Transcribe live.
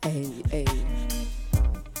Hey.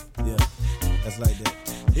 Yeah, that's like that.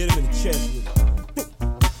 Hit him in the chest with it.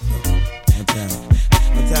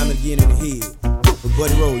 One time again in the head. But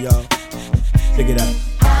Buddy Roll, y'all. Check it out.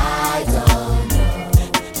 I don't know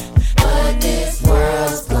what this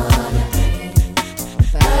world's gonna bring,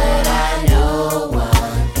 but I know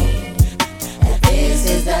one thing, that this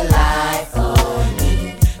is the life for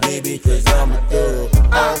me. Maybe cause I'm a thug.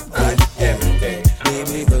 I'm good every day.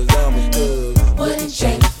 Maybe cause I'm a thug. Wouldn't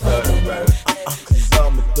change for the world. Cause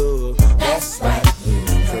I'm a thug. That's right, you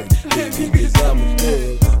know. Maybe cause I'm a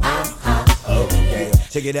thug. I'm hot, okay.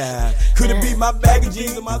 Check it out. Could it be my bag of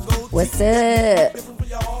jeans or my gold? What's up?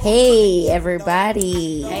 Hey,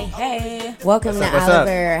 everybody. Hey. Welcome to What's up?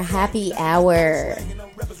 Oliver Happy Hour.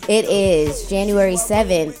 It is January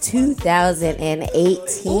 7th,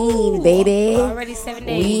 2018, baby. Already 7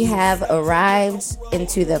 days. We have arrived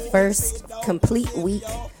into the first complete week,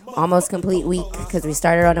 almost complete week, because we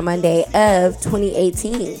started on a Monday of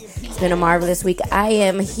 2018. It's been a marvelous week. I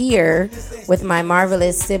am here with my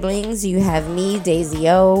marvelous siblings. You have me, Daisy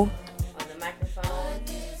O,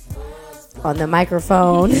 on the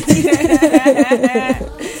microphone.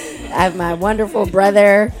 I have my wonderful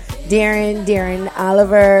brother, Darren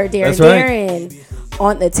Oliver, That's right. Darren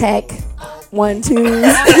on the tech 1 2, on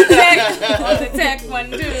the tech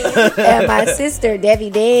 1 2. and my sister Debbie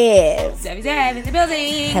Debs. Debbie Dab in the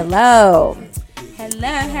building. Hello.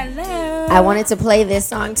 Hello. I wanted to play this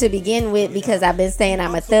song to begin with because I've been saying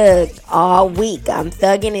I'm a thug all week. I'm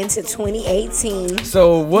thugging into 2018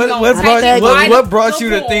 So what brought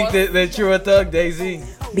you to think that you're a thug, Daisy?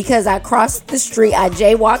 because I crossed the street. I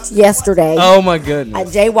jaywalked yesterday. Oh my I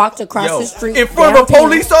goodness. jaywalked across Yo, the street in front of a downtown,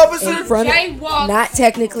 police officer? In front of, Jaywalked. not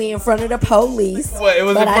technically in front of the police. What, it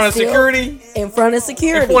was but in I front of still- security? In front of In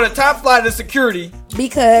security. front of top flight of security.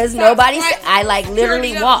 Because nobody, right. I like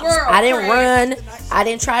literally Security of the walked. world, I didn't right. run. I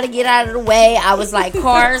didn't try to get out of the way. I was like,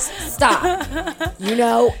 cars, stop. You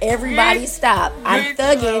know, everybody stop. I'm you're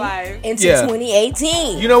still alive. thugging into Yeah.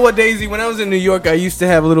 2018. You know what, Daisy? When I was in New York, I used to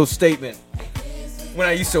have a little statement. When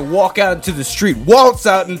I used to walk out into the street, waltz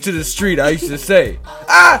out into the street, I used to say,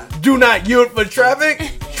 I do not yield for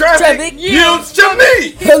traffic. Traffic yields to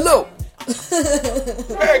me. Hello.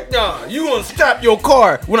 Heck no. You gonna stop your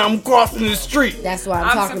car when I'm crossing the street. That's what I'm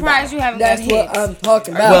I'm talking surprised about. you haven't That's got what hits. I'm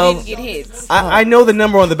talking about. Well, Didn't get hits. I know the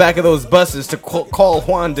number on the back of those buses to call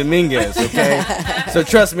Juan Dominguez, okay? So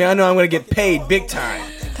trust me, I know I'm going to get paid big time.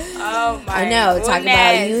 Oh my. I know. Talking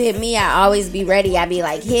about goodness. you hit me, I always be ready. I be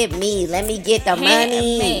like, hit me. Let me get the Hit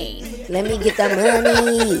money. me. Let me get the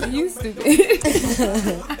money. You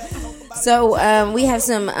stupid. So we have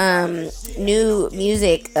some new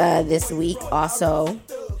music this week also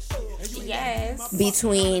Yes.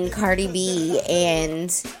 between Cardi B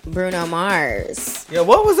and Bruno Mars. Yeah,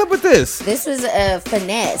 what was up with this? This was a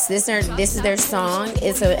finesse. This is their song.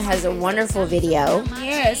 It has a wonderful video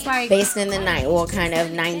Yeah, it's like based in the night, well, kind of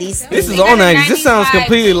 90s. This is theme. all got a 90s. This sounds 90s vibe.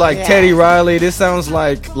 completely like Yeah. Teddy Riley. This sounds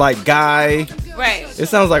like Guy. right. It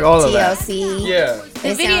sounds like all of that. TLC. Yeah. The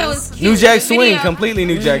It video sounds- is cute. New Jack The Swing, video- completely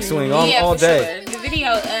New Jack Swing, all for day. Sure. The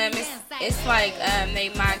video, it's like they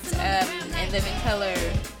mocked in Living Color,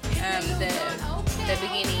 the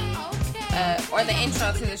beginning, or the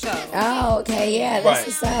intro to the show. Oh, okay, yeah, that's Right.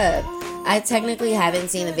 what's up. I technically haven't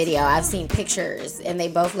seen the video. I've seen pictures, and they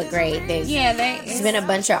both look great. There's Yeah, been a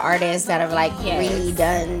bunch of artists that have like Yes.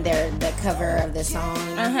 redone the cover of the song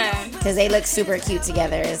Uh-huh. because they look super cute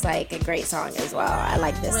together. It's like a great song as well. I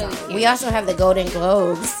like this Really song. cute. We also have the Golden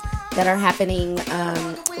Globes that are happening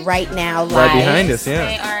right now live. Right behind us, They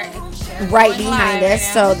yeah. are Right going behind live us.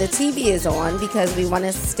 right now. So the TV is on because we want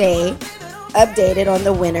to stay updated on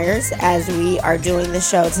the winners as we are doing the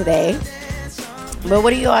show today. But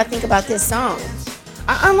what do you all think about this song?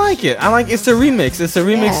 I like it. It's a remix. It's a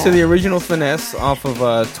remix Yeah. to the original Finesse off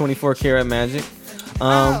of 24 Karat Magic.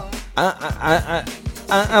 Oh.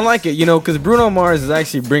 I like it, you know, because Bruno Mars is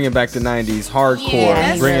actually bringing back the 90s hardcore,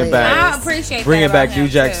 Yeah, really I back, appreciate bringing that back about New him,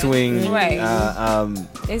 Jack too. Swing. Right.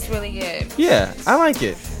 It's It's really good. Yeah, I like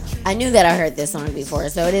it. I knew that I heard this song before,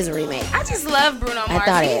 so it is a remake. I just love Bruno Mars.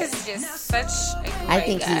 thought He it. is just such a great I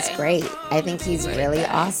think guy. he's great. I think he's really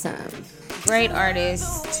awesome. Great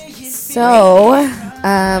artist. So,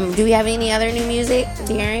 do we have any other new music,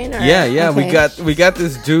 Darren? Or- Yeah. okay. We got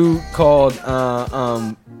this dude called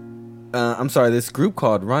this group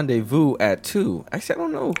called Rendezvous at 2. Actually, I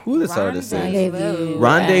don't know who this artist is.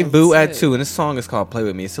 Rendezvous at 2, and this song is called Play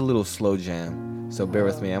With Me. It's a little slow jam, so bear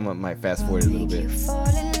with me. I might fast forward it a little bit.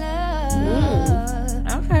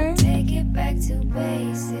 Okay. Take it back to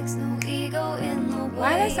basics, no ego in the way.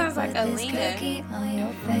 Why that sounds like Alina.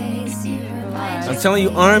 I'm telling you,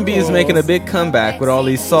 R&B is making a big comeback with all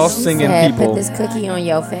these soft singing Said, people. put this cookie on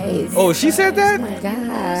your face. Oh, she said that? Oh my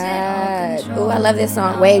God. Oh, I love this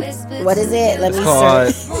song. Wait, what is it? Let It's me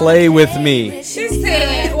called search. Play With Me. She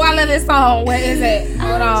said, "Well, I love this song. What is it?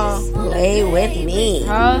 Hold on. Play with me.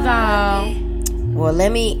 Hold on. Well,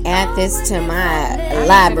 let me add this to my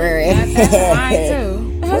library. Mine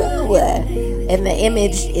too. Ooh. And the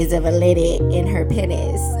image is of a lady in her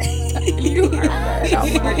pennies. You are right. Oh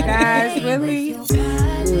my gosh, really?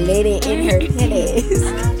 Lady in her pennies.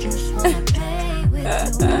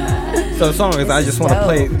 So the song is I Just Want to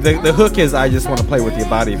Play. The hook is I Just Want to Play With Your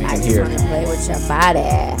Body, if you I can just hear. want to play with your body.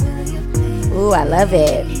 Ooh, I love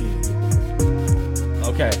it.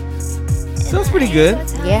 Okay. So that's pretty good.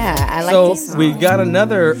 Yeah, I like So this song. we got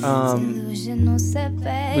another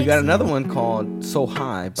one called So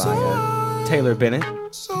High by Taylor Bennett,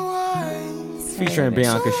 featuring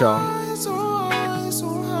Bianca Shaw.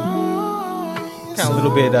 Kind of a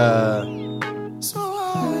little bit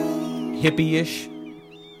hippie-ish.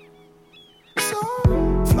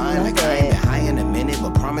 Flying like I ain't been high in a minute,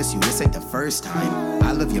 but promise you this ain't the first time.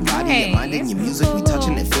 I love your body, Hey, your mind, and your music. We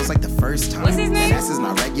touching it feels like the first time. What's his name? That ass is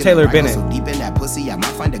not regular. Taylor I go Bennett. So deep in that pussy, I might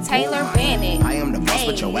find a gold Taylor mine. Bennett. I am the boss,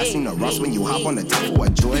 but your ass ain't the Ross when you hop on the top for a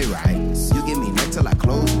joyride. You give me neck till I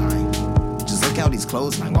clothesline. Just look how these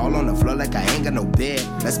clothesline all on the floor like I ain't got no bed.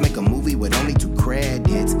 Let's make a movie with only 2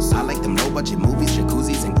 credits. I like them low budget movies,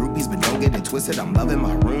 jacuzzis and groupies, but don't get it twisted. I'm loving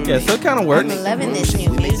my room. Yeah, so it kind of works. I'm loving this new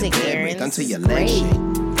music, Aaron. Until your Great. leg shake.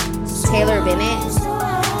 Taylor Bennett.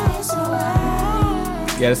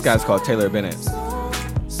 Yeah, this guy's called Taylor Bennett.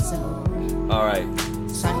 All right.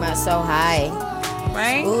 Talking about So High.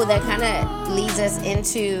 Right? Ooh, that kind of leads us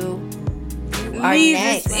into our Leads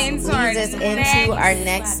next. us into our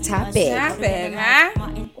next topic, Happened, huh?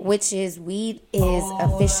 which is weed is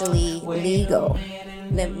officially legal.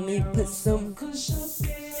 Let me put some.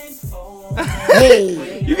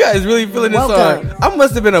 Hey, You guys really feeling this Welcome. song? I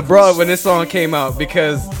must have been abroad when this song came out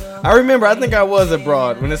because I remember, I think I was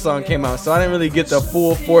abroad when this song came out, so I didn't really get the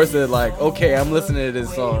full force of like, okay, I'm listening to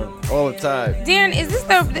this song all the time. Darren, is this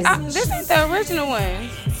this ain't the original one.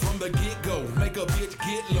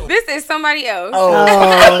 This is somebody else. oh no!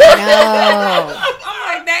 I'm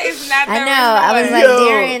like, that is not the I know. original I was one. like, Yo.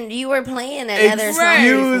 Darren, you were playing another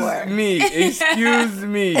song before. Excuse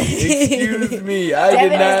me. I Devin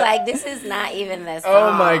did not. was like, this is not even the song.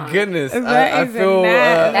 Oh my goodness. I That is feel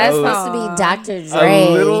not- That's a, supposed to be Dr. Dre. a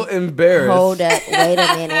little embarrassed. Hold up, wait a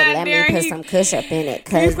minute. Let me Darren, put you- some kush up in it,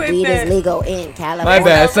 cause put weed that- is legal in California. My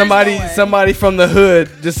bad. original one. Somebody from the hood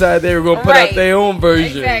decided they were gonna put out Right. their own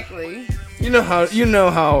version. Exactly. You know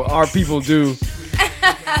how our people do.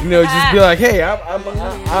 You know, just be like, hey,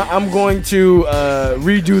 I'm going to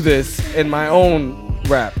redo this in my own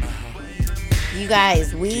rap. You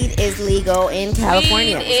guys, weed is legal in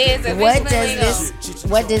California. is what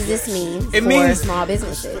officially does this mean It for means- small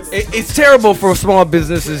businesses? It's terrible for small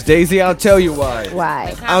businesses, Daisy. I'll tell you why.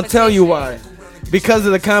 Why? I'll tell you why. Because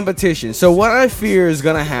of the competition. So what I fear is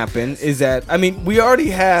going to happen is that, I mean, we already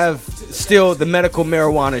have still the medical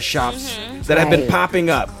marijuana shops that have been Right. popping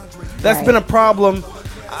up. That's Right. been a problem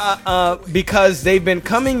because they've been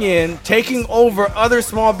coming in, taking over other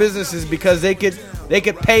small businesses because they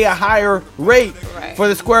could pay a higher rate for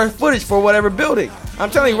the square footage for whatever building. I'm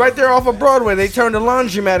telling you, right there off of Broadway, they turned a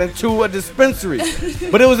laundromat into a dispensary.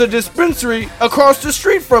 But it was a dispensary across the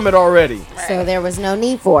street from it already. So there was no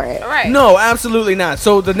need for it. Right. No, absolutely not.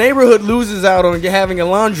 So the neighborhood loses out on having a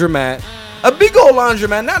laundromat, a big old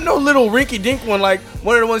laundromat, not no little rinky-dink one like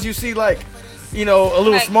one of the ones you see like, you know, a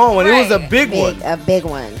little Like, small one. It was a right. big one, A big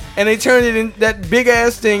one. and they turned it in that big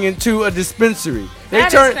ass thing into a dispensary. They That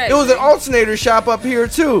is turned crazy. it was an alternator shop up here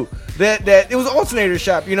too. That it was an alternator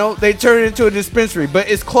shop. You know, they turned it into a dispensary, but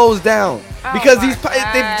it's closed down because my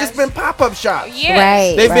they've just been pop-up shops. Yeah.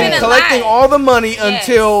 Right. They've been Right. collecting all the money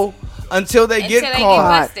until they Until get they get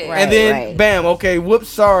caught. busted. Right. And then, bam, okay, whoops,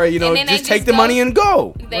 sorry, you know, And then they just take just the go- money and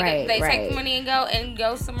go. They Right, take right. the money and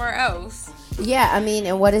go somewhere else. Yeah, I mean,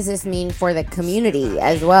 and what does this mean for the community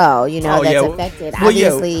as well? You know, Oh, that's yeah. affected. Well,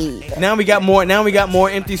 yeah. Obviously, Now we got more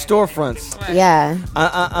empty storefronts. yeah.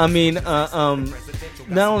 I mean,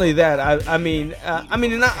 not only that,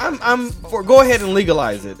 I'm for go ahead and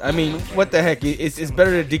legalize it. I mean, what the heck? It's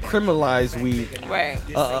better to decriminalize weed, Right.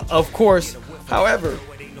 of course. However,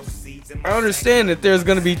 I understand that there's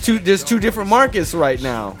going to be two different markets right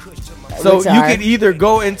now. So Which you are? could either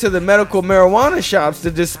go into the medical marijuana shops,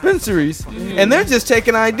 the dispensaries, and they're just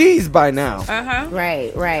taking IDs by now.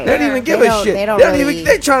 Right, right. They don't even give They a don't- shit. They don't They don't really even.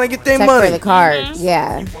 They're trying to get their check money. for the card.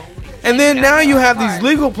 Yeah. And then now you have these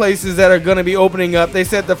legal places that are going to be opening up. They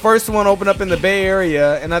said the first one opened up in the Bay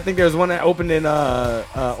Area, and I think there's one that opened in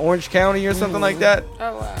Orange County or something like that.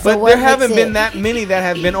 Oh, wow. But So there what haven't makes been that many that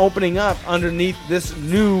have been opening up underneath this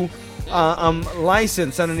new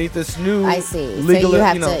license, underneath this new I see. legal.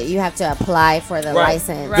 So you have to apply for the Right.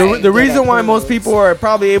 license. Right. The to reason get why most approved. people are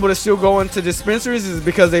probably able to still go into dispensaries is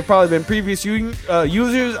because they've probably been previous users,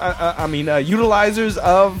 utilizers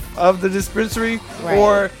of the dispensary, Right.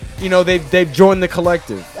 or they've joined the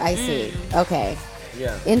collective. I see. Okay.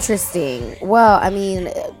 Yeah. Interesting. Well, I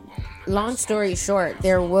mean, long story short,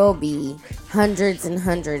 there will be hundreds and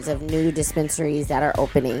hundreds of new dispensaries that are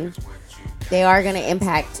opening. They are going to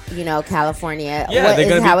impact, California. Yeah, they're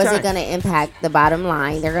gonna be How is it taxed. going to impact the bottom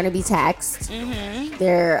line? They're going to be taxed. Mm-hmm.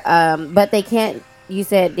 They're, but they can't. You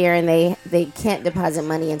said, Darren, they can't deposit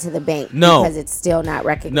money into the bank No. because it's still not No,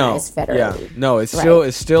 recognized federally. yeah, no, it's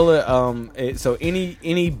Right. still a so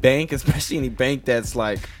any bank, especially any bank that's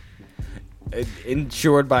like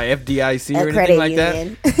insured by FDIC or A anything credit like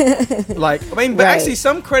union. that. Like, I mean, but Right. actually,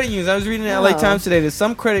 some credit unions. I was reading in LA Oh. Times today that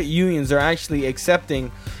some credit unions are actually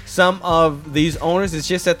accepting some of these owners. It's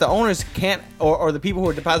just that the owners can't, or the people who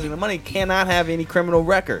are depositing the money cannot have any criminal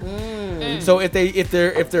record. So if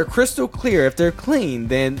they're crystal clear, if they're clean,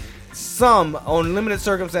 then some on limited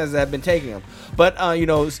circumstances have been taking them. But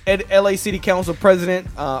LA City Council President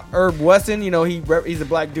Herb Weston, he's a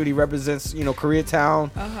black dude. He represents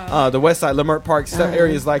Koreatown, the West Side, Leimert Park, stuff,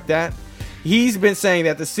 areas like that. He's been saying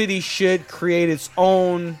that the city should create its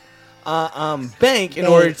own bank in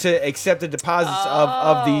order to accept the deposits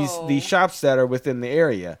of these shops that are within the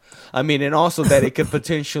area. I mean, and also that it could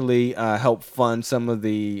potentially help fund some of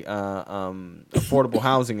the affordable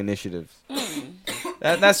housing initiatives.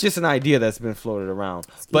 That's just an idea that's been floated around.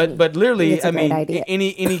 But literally, It's a I great mean, idea.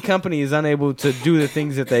 any company is unable to do the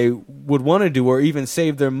things that they would want to do, or even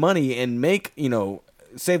save their money and make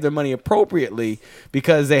save their money appropriately,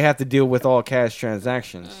 because they have to deal with all cash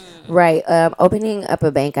transactions. Right. Opening up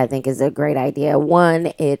a bank, I think, is a great idea. One,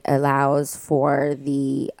 it allows for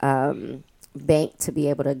the bank to be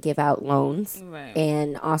able to give out loans, Right.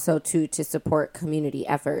 and also to support community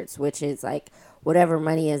efforts, which is like whatever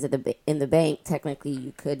money is in the bank. Technically,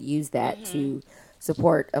 you could use that to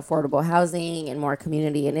support affordable housing and more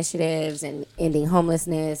community initiatives and ending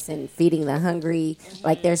homelessness and feeding the hungry.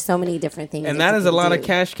 Like, there's so many different things. And that that you is a can lot do. of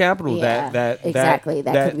cash capital Yeah, that exactly.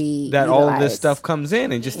 That could be that all of this utilized. stuff comes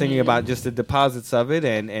in, and just thinking about just the deposits of it,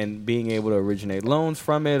 and being able to originate loans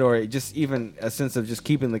from it, or just even a sense of just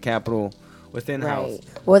keeping the capital within house. Right.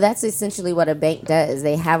 Well, that's essentially what a bank does.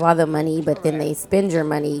 They have all the money, but then they spend your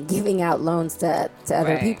money giving out loans to other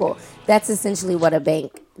Right. people. That's essentially what a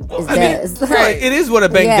bank does. Right, it is what a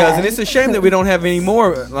bank Yeah. does, and it's a shame that we don't have any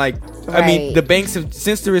more. Like, I mean, Right. the banks have,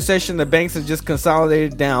 since the recession, the banks have just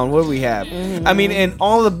consolidated down. What do we have? Mm-hmm. I mean, and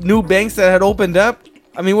all the new banks that had opened up.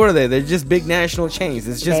 I mean, what are they? They're just big national chains.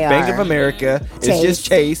 It's just They Bank are. of America. It's Chase. just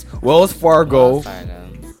Chase, Wells Fargo.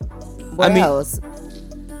 What I mean- else?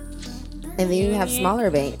 And then you have smaller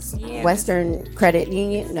banks. Yeah. Western Credit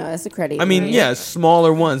Union. No, that's a credit I mean, union. yeah,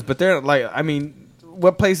 smaller ones, but they're like, I mean,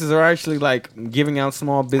 what places are actually like giving out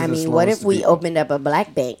small business I mean, loans what if to we people? opened up a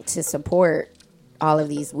black bank to support all of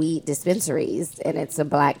these weed dispensaries, and it's a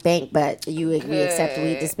black bank, but we accept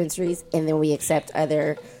weed dispensaries, and then we accept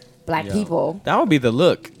other black people. That would be the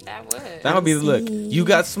look. That would. That would be the look. See. You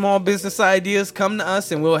got small business ideas? Come to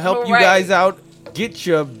us, and we'll help you Right. guys out. Get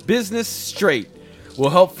your business straight. We'll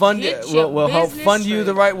help fund you. Get your We'll help business fund you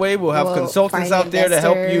the straight. right way. We'll have We'll consultants find out there to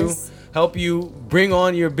investors. help you bring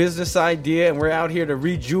on your business idea, and we're out here to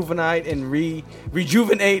rejuvenate and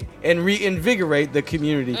reinvigorate the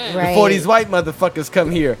community Right. before these white motherfuckers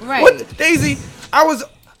come here. Right. What, Daisy? I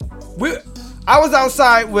was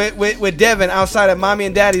outside with Devin outside at mommy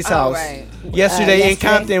and daddy's house right. yesterday in yesterday?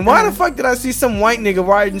 Compton. Why the fuck did I see some white nigga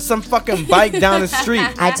riding some fucking bike down the street?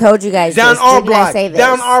 I told you guys Down this. our Didn't I block. say this?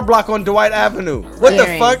 Down our block on Dwight Avenue. What the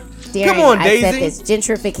Darren, fuck? Darren, Come on, I said Daisy. this.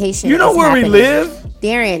 Gentrification. You know is where happening. we live?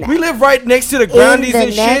 Darren. We live right next to the in groundies the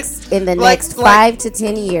and next, shit. In the Like- next like- 5 to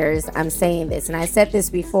 10 years, I'm saying this, and I said this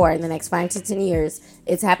before. In the next 5 to 10 years,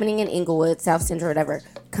 it's happening in Inglewood, South Central, whatever.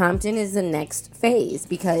 Compton is the next phase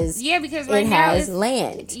because Because it right now has it's-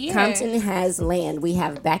 land. Yeah. Compton has land. We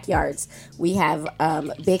have backyards. We have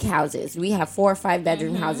big houses. We have 4 or 5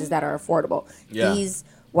 bedroom houses that are affordable. Yeah. These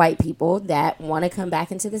white people that want to come back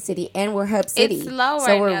into the city, and we're Hub City, low so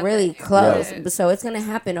right we're now, really but- close. Yeah. So it's going to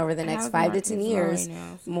happen over the next Housing 5 to market's 10 low years. right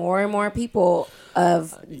now. More and more people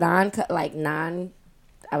of non,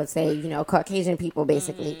 I would say, Caucasian people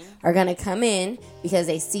basically are going to come in because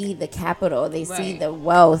they see the capital, they see Right. the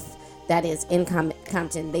wealth that is in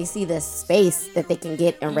Compton, they see the space that they can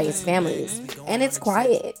get and raise families, and it's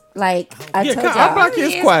quiet. Like I Yeah, told our y'all, block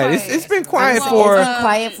is quiet. It's been quiet it's for. been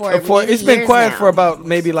quiet for many It's been years quiet now. for about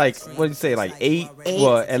maybe like what do you say, like eight?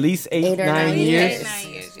 Well, at least eight, or 9 9 years. years.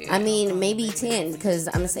 9 years. Yeah. I mean, maybe 10, because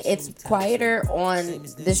I'm saying it's quieter on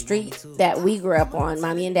the street that we grew up on,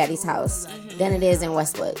 mommy and daddy's house, than it is in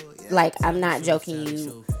Westwood. Like, I'm not joking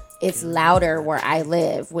you. It's louder where I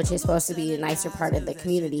live, which is supposed to be a nicer part of the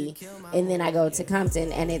community. And then I go to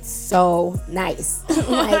Compton, and it's so nice.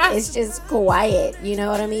 Like, it's just quiet. You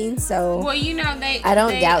know what I mean? So Well, you know I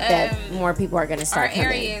don't doubt that more people are going to our start coming.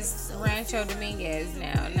 area is Rancho Dominguez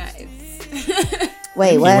now. Not it's.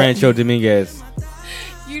 Wait, what? Rancho Dominguez.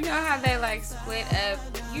 You know how they like split up.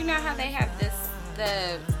 You know how they have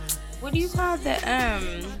the what do you call the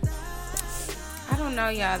I don't know,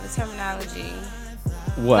 y'all, the terminology.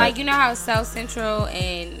 What? Like, you know how South Central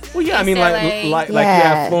and Well, yeah, I mean, SLA? like you Yeah.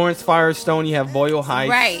 have Florence Firestone, you have Boyle Heights,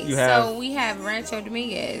 Right. you have So we have Rancho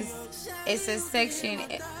Dominguez. It's a section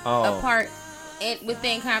Oh. apart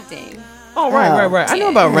within Compton. oh right. I know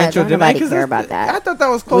about Yeah, Rancho don't nobody Dominguez. care about that. I thought that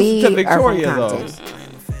was closer We to are from Victoria though. Compton.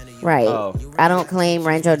 Right. Oh. I don't claim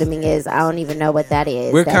Rancho Dominguez. I don't even know what that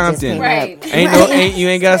is. We're That just Compton. came Right. up. You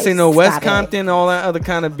ain't gotta say no Stop West it. Compton, all that other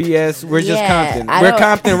kind of BS. We're just Yeah, Compton. I We're don't-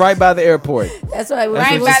 Compton right by the airport. That's why when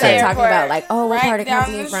That's people what you start say. talking about like, oh, what Right part of down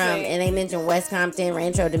Compton you the from, street. and they mention West Compton,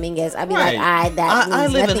 Rancho Dominguez, I'd be Right. like, that means I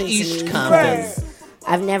live in nothing East to me Compton. because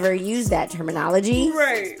I've never used that terminology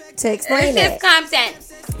Right. to explain It's it. just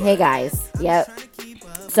Compton. Hey guys, yep.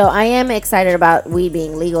 So I am excited about weed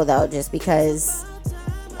being legal though, just because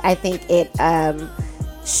I think it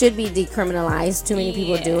should be decriminalized. Too many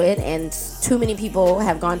people do it, and too many people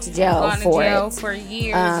have gone to jail Gone to for jail it for years,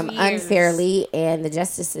 years. unfairly, and the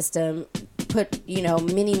justice system put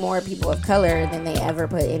many more people of color than they ever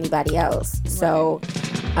put anybody else. So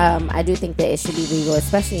I do think that it should be legal,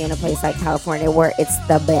 especially in a place like California where it's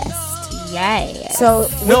the best. Yay. So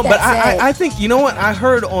with No, but that said, I think, you know what I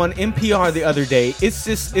heard on NPR the other day. It's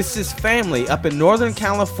this family up in Northern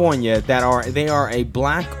California that are a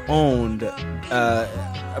black owned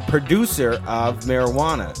producer of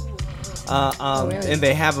marijuana. Really? And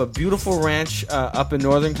they have a beautiful ranch up in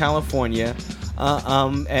Northern California.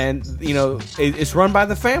 And it's run by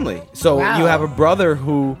the family. So Wow. you have a brother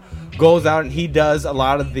who goes out and he does a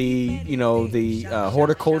lot of the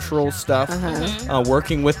horticultural stuff,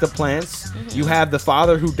 working with the plants. You have the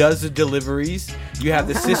father who does the deliveries. You have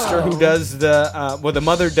the sister who does the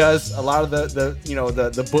mother does a lot of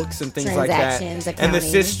the books and things like that. Transactions, And the accounting.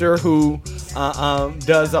 sister who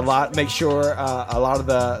does a lot, make sure a lot of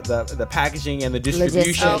the packaging and the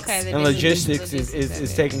distribution Logistics. Okay, the and logistics logistics is of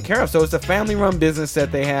it. taken care of. So it's a family-run business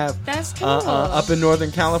that they have That's cool. up in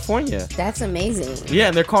Northern California. that's amazing. Yeah,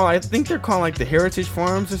 and I think they're called like the Heritage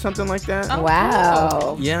Farms or something like that. Oh,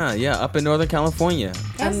 Wow. Yeah, up in Northern California.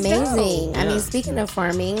 That's Amazing. dope. I Yeah. mean, speaking of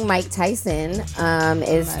farming, Mike Tyson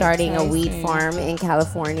is starting a weed Tyson. farm in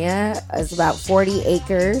California. It's about 40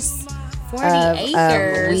 acres 40 of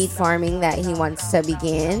acres. weed farming that he wants to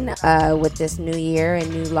begin with this new year and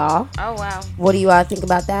new law. Oh, wow. What do you all think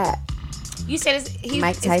about that? You said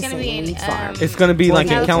Mike it's going to Tyson, be in weed farm. It's going to be like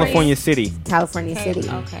in California. California City. California okay, City.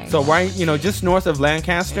 Okay. So right, just north of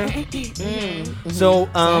Lancaster. Mm-hmm. So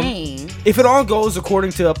Dang. if it all goes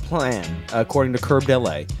according to a plan, according to Curb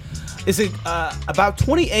LA, about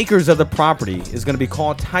 20 acres of the property is going to be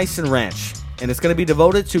called Tyson Ranch, and it's going to be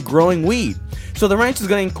devoted to growing weed. So the ranch is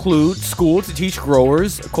going to include school to teach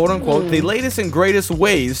growers, quote unquote, the latest and greatest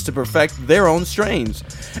ways to perfect their own strains,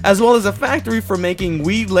 as well as a factory for making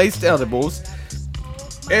weed-laced edibles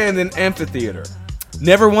and an amphitheater.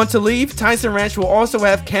 Never want to leave? Tyson Ranch will also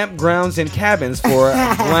have campgrounds and cabins for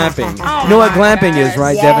glamping. Oh You know what my glamping is, gosh.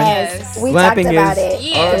 right, Yes, Devin? we Glamping talked about is- it.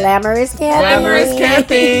 Yeah. Glamorous camping. Glamorous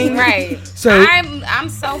camping. Right. So- I'm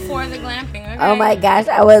so for the glamping. Okay? Oh my gosh,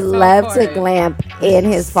 I would love for to it. glamp in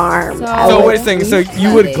his farm. So- I So would- wait a second. So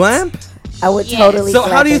you would glamp? I would Yes. totally. So how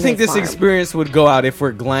glamp do you in think his this farm. experience would go out if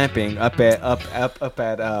we're glamping up at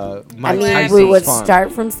Mike I mean, Tyson's we would farm?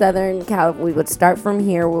 start from Southern Cal. We would start from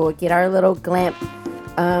here. We would get our little glamp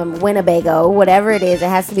Winnebago, whatever it is. It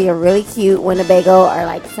has to be a really cute Winnebago or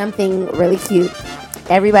like something really cute.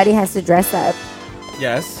 Everybody has to dress up.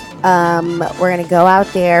 Yes. We're gonna go out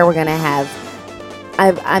there. We're gonna have.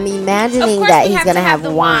 I'm imagining Of course that we he's have gonna to have have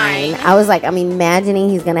the wine. wine. I was like, I'm imagining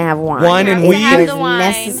he's gonna have wine. Wine and If weed? there's Have the wine.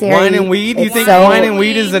 necessary- Wine and weed? You it's think so- wine and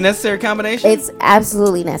weed is a necessary combination? It's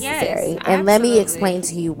absolutely necessary. Yes, and let me absolutely. explain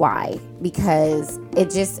to you why. Because it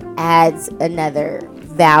just adds another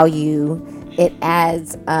value. It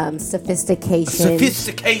adds sophistication.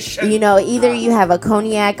 Sophistication. You know, either you have a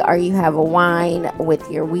cognac or you have a wine with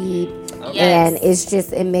your weed. and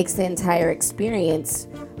it makes the entire experience,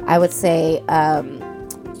 I would say,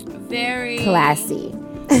 very classy.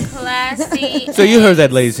 So you heard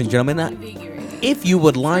that, ladies and gentlemen. invigorating. If you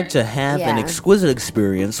would like to have an Yeah. exquisite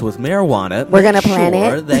experience with marijuana, We're gonna make plan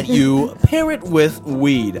sure it. that you pair it with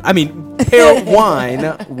weed. I mean, pair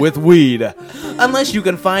wine with weed. Unless you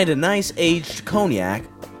can find a nice aged cognac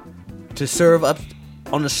to serve up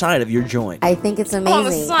on the side of your joint. I think it's the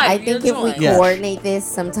amazing. side I of your think if we joint. Yes. coordinate this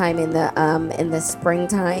sometime in the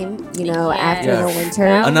springtime, after Yes. the winter,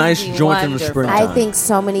 A would nice be joint in the wonderful. springtime. I think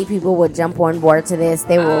so many people would jump on board to this.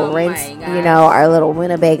 They will Oh rent, my gosh. our little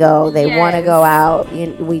Winnebago. They want to Yes. go out.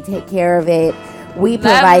 We take care of it. We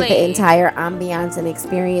provide the Lovely. entire ambiance and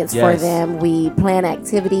experience for Yes. them. We plan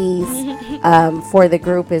activities for the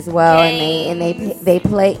group as well, and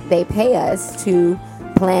they pay us to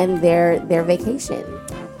plan their vacation.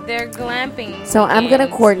 They're glamping. So I'm gonna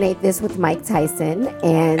weekends. coordinate this with Mike Tyson,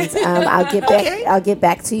 and I'll get back. I'll get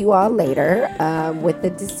back to you all later with the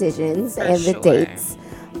decisions and the sure. dates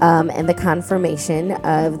and the confirmation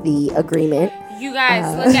of the agreement. You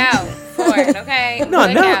guys look out for it, okay? No,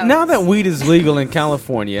 Look out. now that weed is legal in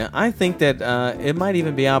California, I think that it might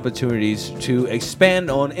even be opportunities to expand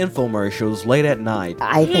on infomercials late at night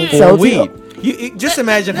I think for so weed. too. Just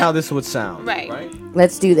imagine how this would sound. Right.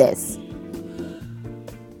 Let's do this.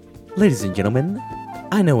 Ladies and gentlemen,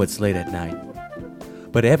 I know it's late at night,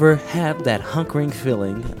 but ever have that hunkering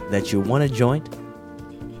feeling that you want a joint?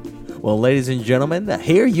 Well, ladies and gentlemen,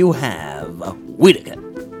 here you have Weedica.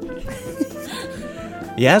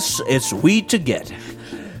 Yes, it's weed to get.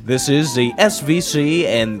 This is the SVC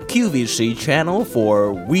and QVC channel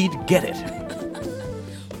for Weed Get It.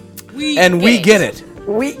 We get it.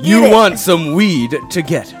 You want some weed to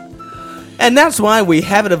get. And that's why we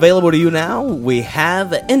have it available to you now. We have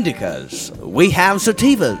indicas, we have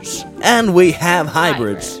sativas, and we have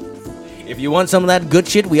hybrids. If you want some of that good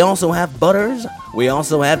shit, we also have butters, we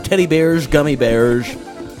also have teddy bears, gummy bears,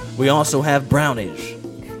 we also have brownies.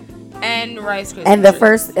 And Rice Krispies.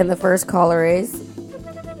 And the first caller is.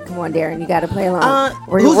 Come on, Darren, you got to play along.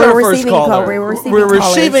 Who's our first caller? We're We're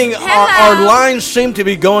receiving our Hello. lines seem to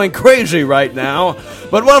be going crazy right now.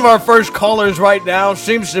 But one of our first callers right now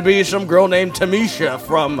seems to be some girl named Tamisha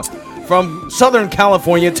from Southern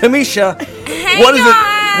California. Tamisha, Hey, what is y'all.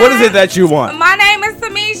 it? What is it that you want? My name is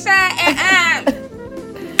Tamisha, and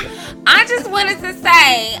I just wanted to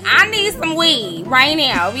say I need some weed right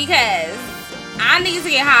now because I need to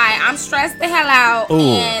get high. I'm stressed the hell out, Ooh.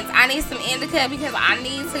 and I need some indica because I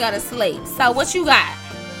need to go to sleep. So what you got?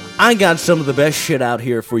 I got some of the best shit out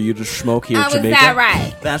here for you to smoke here, Oh, Tamika. is that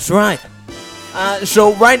right? That's right.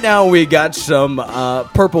 So right now we got some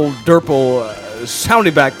purple Durple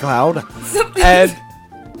sounding back cloud, and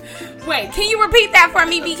Wait, can you repeat that for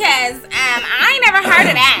me because I ain't never heard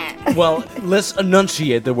of that. well, let's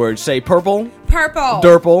enunciate the word. Say purple Purple.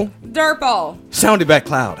 Durple sounding back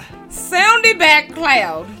cloud. Sounded back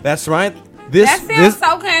cloud. That's right. This That sounds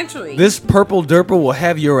so country. this purple Durple will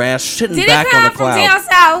have your ass sitting Did back it on come the from cloud. down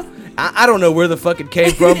south? I don't know where the fuck it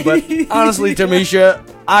came from, but honestly, Tamisha,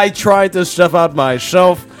 I tried this stuff out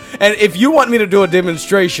myself. And if you want me to do a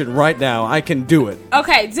demonstration right now, I can do it.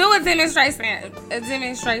 Okay, do a demonstration.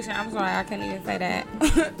 I'm sorry, I couldn't even say that.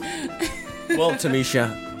 Well, Tamisha,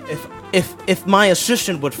 if my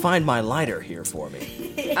assistant would find my lighter here for me,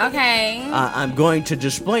 Okay. I'm going to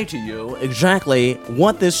display to you exactly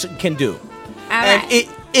what this can do. All And right.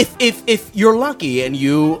 if you're lucky and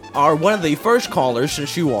you are one of the first callers,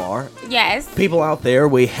 since you are, Yes. people out there,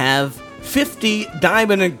 we have 50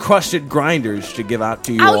 diamond encrusted grinders to give out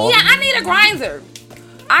to you Oh all. yeah, I need a grinder.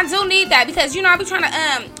 I do need that because I be trying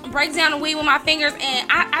to break down the weed with my fingers, and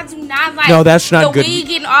I do not like No, that's not the good. weed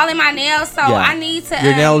getting all in my nails. So Yeah. I need to.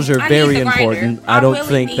 Your nails are I need very the grinder. important. I don't really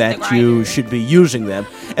think need that the you grinder. should be using them.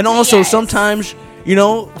 And also, Yes. sometimes,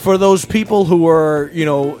 for those people who are,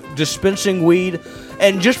 dispensing weed,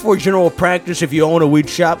 and just for general practice, if you own a weed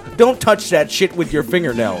shop, don't touch that shit with your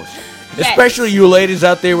fingernails. Yes. Especially you ladies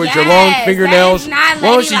out there with your long Yes, that fingernails. is not Why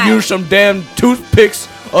don't you ladylike. use some damn toothpicks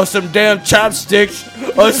or some damn chopsticks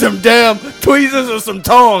or some damn tweezers or some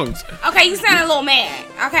tongs? Okay, you sound a little mad.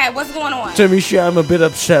 Okay, what's going on? Tamisha, I'm a bit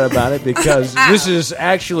upset about it because Ow. this is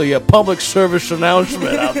actually a public service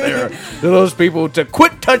announcement out there to those people to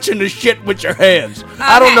quit touching the shit with your hands.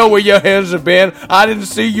 I don't Okay. know where your hands have been. I didn't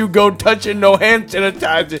see you go touching no hand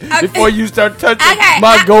sanitizer before you start touching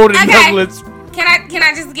my golden nuggets. Can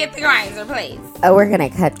I just get the grinder, please? Oh, we're gonna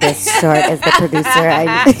cut this short as the producer.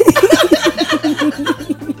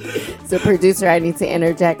 So, producer, I need to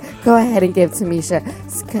interject. Go ahead and give Tamisha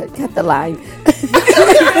cut the line.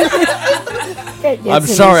 I'm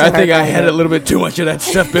sorry. I think I had a little bit too much of that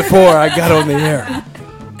stuff before I got on the air.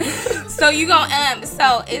 So you gonna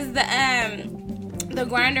so is the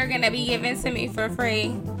grinder gonna be given to me for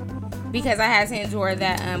free? Because I had to endure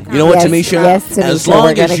that. You know what, Yes, Tamisha? yes, Tamisha, as we're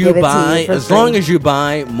long gonna as you give it to buy, you for as free. long as you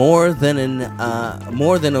buy more than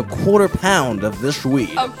a quarter pound of this weed,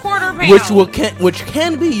 a quarter pound, which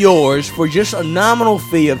can be yours for just a nominal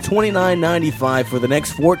fee of $29.95 for the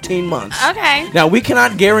next 14 months. Okay. Now we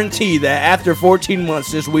cannot guarantee that after 14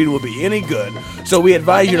 months this weed will be any good, so we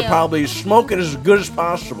advise you to probably smoke it as good as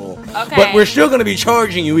possible. Okay. But we're still going to be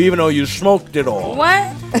charging you even though you smoked it all.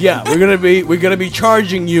 What? Yeah, we're gonna be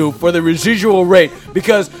charging you for the residual rate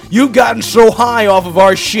because you've gotten so high off of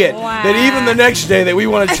our shit that even the next day that we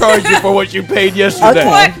want to charge you for what you paid yesterday.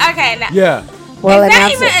 What? Okay. Now, Yeah. Well, is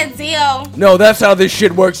that announce it. even a deal? No, that's how this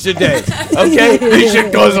shit works today. Okay, this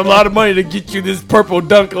shit costs a lot of money to get you this purple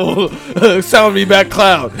dunkel sound me back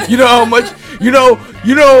cloud. You know how much? You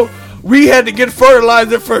know. We had to get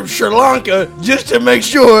fertilizer from Sri Lanka just to make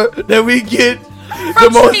sure that we get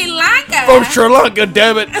From Sri Lanka. From Sri Lanka,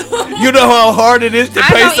 damn it. You know how hard it is to I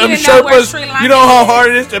pay don't some even know where Sherpas. Sri Lanka You know how is. hard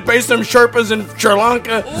it is to pay some Sherpas in Sri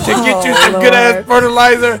Lanka to get you some Lord. good ass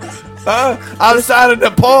fertilizer? Outside of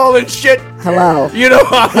Nepal and shit. Hello. You know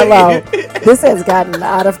how Hello. This has gotten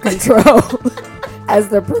out of control. As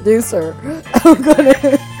the producer, I'm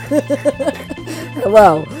gonna.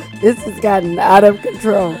 Hello. This has gotten out of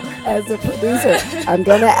control. As the producer, I'm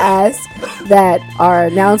gonna ask that our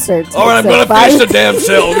announcer. All right, I'm gonna finish the damn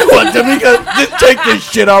cell. Come on, Tamika, just take this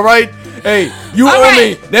shit, all right? Hey, you All owe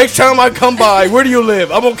right. me. Next time I come by, where do you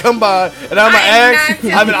live? I'm gonna come by and I'm gonna I am ask. not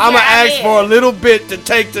telling I'm you gonna where I ask live. for a little bit to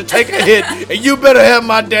take a hit, and you better have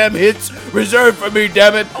my damn hits reserved for me,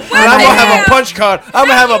 damn it. And I'm the gonna have hell? a punch card. I'm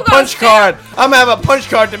gonna How have you a gonna punch card. I'm gonna have a punch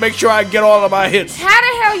card to make sure I get all of my hits. How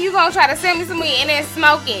the hell you gonna try to send me some weed and then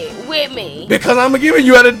smoke it with me? Because I'm giving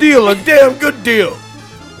you at a deal, a damn good deal.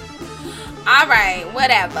 All right,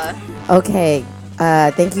 whatever. Okay.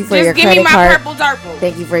 Thank you for Just your give me credit my card. purple durple.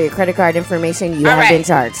 Thank you for your credit card information. You All have right. been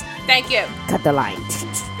charged. Thank you. Cut the line.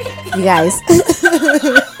 You guys.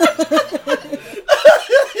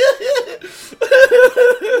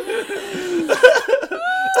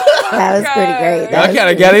 That was pretty great. That I was kind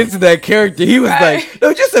of pretty- got into that character. He was like,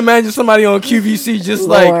 no, just imagine somebody on QVC just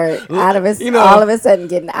Lord, like, out of his, you know, all of a sudden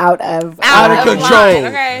getting out of Out of line, control.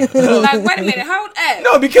 okay. Like, wait a minute, hold up.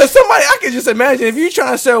 No, because somebody, I can just imagine if you're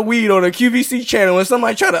trying to sell weed on a QVC channel and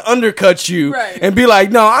somebody try to undercut you Right. and be like,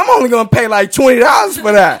 no, I'm only going to pay like $20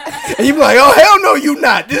 for that. And you be like, oh, hell no, you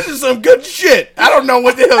not. This is some good shit. I don't know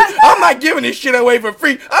what the hell. I'm not giving this shit away for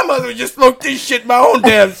free. I might as well just smoke this shit my own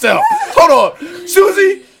damn self. Hold on.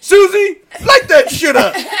 Susie, light that shit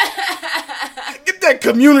up. Get that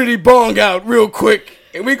community bong out real quick.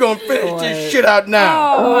 And we going to finish this shit out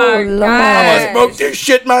now. Oh, my Lord. God. I'm gonna smoke this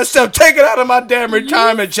shit myself. Take it out of my damn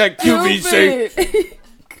retirement check, QVC.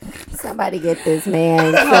 Somebody get this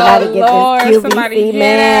man. Somebody Oh, get Lord, this QVC somebody get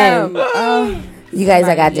man. him. Oh. You guys,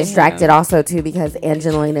 I got Somebody get distracted him. also too because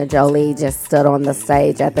Angelina Jolie just stood on the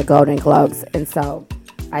stage at the Golden Globes, and so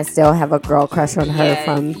I still have a girl crush on her Yeah,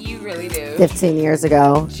 from you really do. 15 years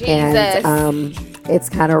ago, and it's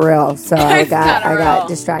kind of real. So I It's got kinda real.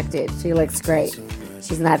 distracted. She looks great.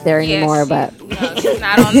 She's not there Yeah, anymore, she- but no, she's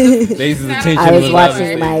not on the, Base's attention I was was watching.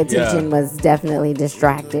 over. My attention was definitely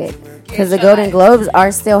distracted because the It's Golden alright. Globes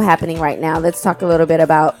are still happening right now. Let's talk a little bit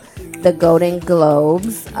about the Golden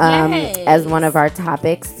Globes Yes. as one of our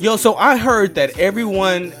topics. Yo, so I heard that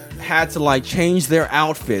everyone had to like change their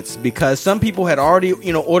outfits because some people had already,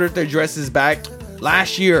 ordered their dresses back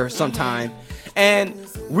last year sometime. And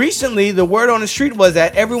recently the word on the street was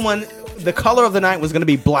that everyone, the color of the night was going to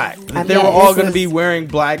be black. That they mean, were all this going to is- be wearing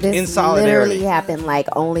black This in literally solidarity. happened like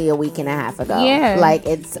only a week and a half ago. Yeah. Like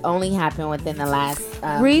it's only happened within the last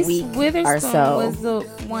Reese week Witherspoon or so. was the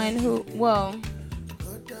one who,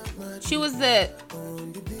 she was the.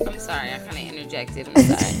 I'm sorry, I kind of interjected. I'm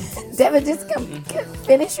sorry. Devin, just come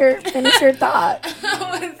finish your thought.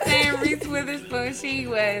 I was saying Reese Witherspoon. She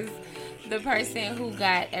was the person who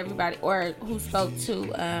got everybody, or who spoke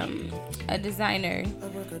to a designer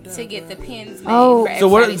to get the pins made. Oh. for So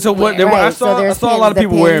what? everybody So to what? wear. I Right, so saw there's a lot of pins. The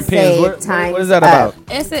people wearing pins pins. say What times is that up.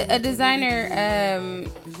 about? It's a designer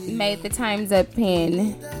made the Times Up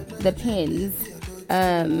pin, the pins.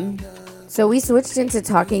 So we switched into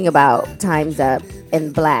talking about Time's Up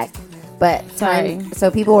in black, but Sorry. so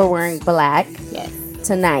people were wearing black Yes.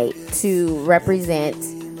 tonight to represent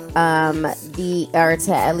or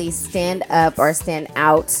to at least stand up or stand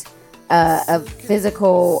out of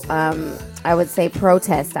physical I would say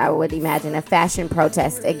protest. I would imagine a fashion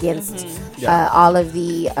protest against all of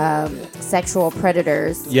the sexual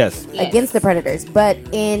predators. Yes. Against the predators, but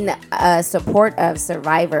in support of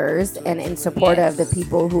survivors and in support of the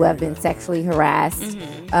people who have been sexually harassed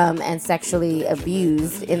and sexually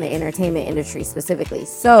abused in the entertainment industry specifically.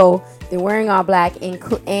 So they're wearing all black,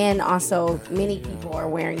 and also many people are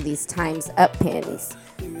wearing these Time's Up pins.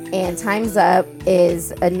 And Time's Up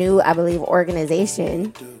is a new, I believe,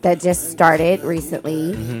 organization that just started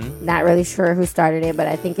recently. Not really sure who started it, but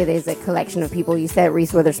I think it is a collection of people. You said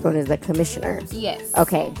Reese Witherspoon is the commissioner. Yes.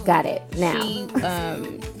 Okay, got it. Now.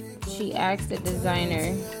 She asked a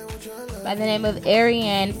designer by the name of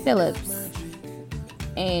Ariane Phillips,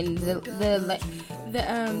 and the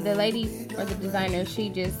lady or the designer, she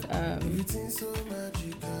just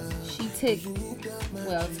she took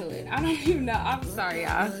well to it. I don't even know. I'm sorry,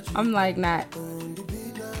 y'all. I'm like not.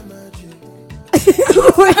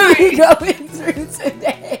 What are you going through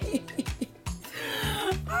today?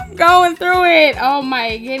 I'm going through it. Oh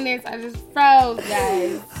my goodness, I just froze,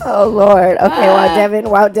 guys. Oh Lord. Okay,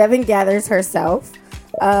 while Devin gathers herself.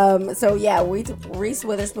 So yeah, Reese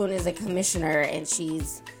Witherspoon is a commissioner, and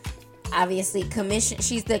she's obviously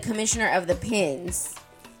she's the commissioner of the pins.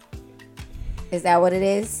 Is that what it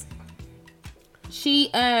is?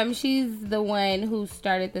 She's the one who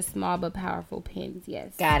started the small but powerful pins.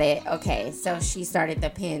 Yes. Got it. Okay, so she started the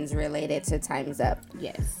pins related to Time's Up.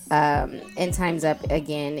 Yes. And Time's Up,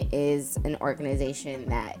 again, is an organization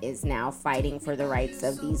that is now fighting for the rights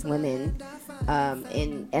of these women.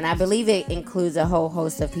 And I believe it includes a whole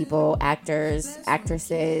host of people, actors,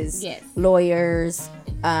 actresses, lawyers,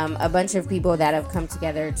 a bunch of people that have come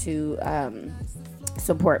together to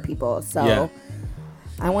support people. So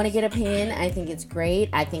I want to get a pin. I think it's great.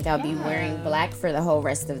 I think I'll be wearing black for the whole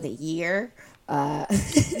rest of the year. No,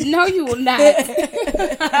 you will not.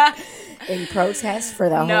 In protest for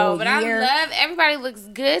the whole year. No, but I love everybody looks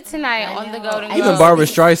good tonight on the Golden Globes. Even Barbara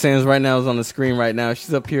Streisand's right now is on the screen right now.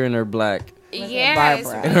 She's up here in her black. Yes.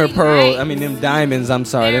 Barbara. And her pearls. I mean, them diamonds. I'm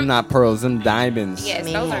sorry. Them not pearls. Them diamonds. Yes,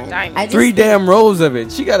 those are diamonds. 3 damn rows of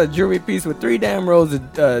it. She got a jewelry piece with 3 damn rows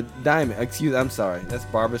of diamond. I'm sorry. That's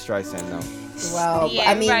Barbara Streisand, though. Well,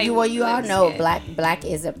 I mean, you all know black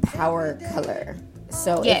is a power color.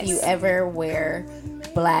 So if you ever wear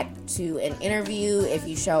black to an interview, if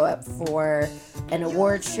you show up for an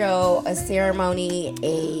award show, a ceremony,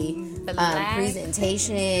 a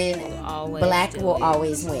presentation, black will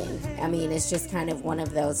always win. I mean, it's just kind of one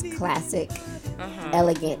of those classic,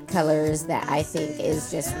 elegant colors that I think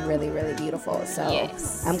is just really, really beautiful. So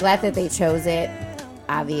I'm glad that they chose it,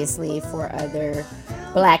 obviously, for other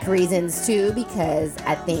black reasons too, because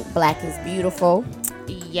I think black is beautiful.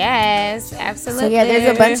 Yes, absolutely. So yeah, there's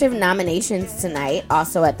a bunch of nominations tonight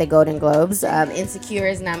also at the Golden Globes. Insecure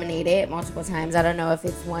is nominated multiple times. I don't know if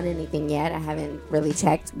it's won anything yet. I haven't really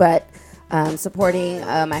checked, but supporting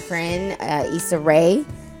my friend Issa Rae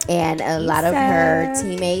and a lot of her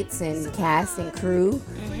teammates and cast and crew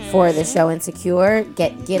for the show Insecure.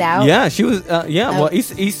 Get Out. Yeah, she was. Well,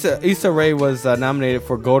 Issa Rae was nominated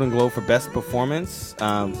for Golden Globe for Best Performance.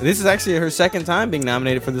 This is actually her second time being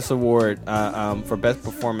nominated for this award for Best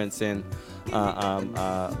Performance in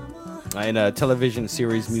a television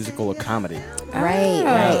series, musical, or comedy.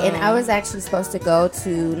 Right. And I was actually supposed to go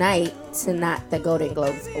tonight to not the Golden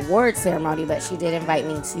Globes award ceremony, but she did invite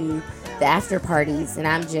me to the after parties, and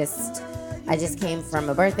I just came from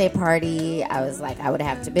a birthday party. I was like, I would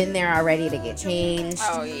have to been there already to get changed.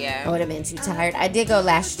 Oh yeah. I would have been too tired. I did go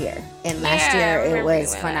last year, and last year it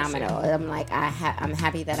was phenomenal. I'm like, I'm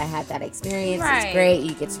happy that I had that experience. Right. It's great.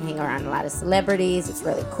 You get to hang around a lot of celebrities. It's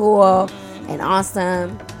really cool and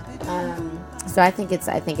awesome. So I think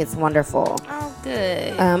it's wonderful. Oh,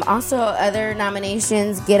 good. Also, other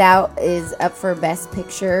nominations. Get Out is up for Best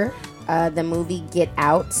Picture. The movie Get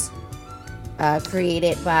Out.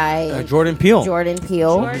 Created by Jordan Peele.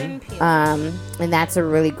 And that's a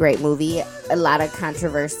really great movie. A lot of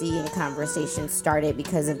controversy and conversation started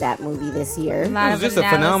because of that movie this year. It was just a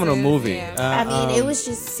phenomenal movie. I mean, it was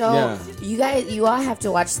just so. You all have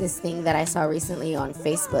to watch this thing that I saw recently on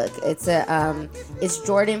Facebook. It's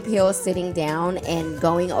Jordan Peele sitting down and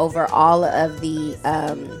going over all of the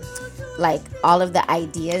all of the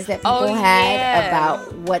ideas that people had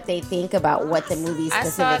about what they think about what the movie's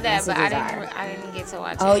specific messages are. I didn't get to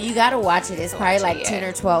watch it. Oh, you gotta watch it. It's probably like 10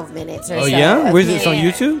 or 12 minutes or so. Oh yeah? Where's it? On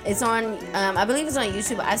YouTube? It's on, I believe it's on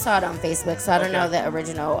YouTube. I saw it on Facebook, so I don't know the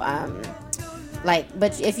original,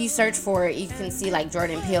 but if you search for it, you can see like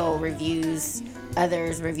Jordan Peele reviews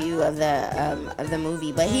others' review of the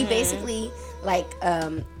movie. But he basically like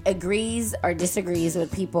agrees or disagrees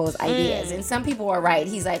with people's ideas, and some people are right.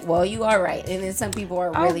 He's like, well, you are right, and then some people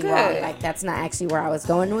are really wrong. good. Like that's not actually where I was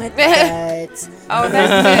going with, but Oh,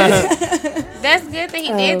 that's good. That's good that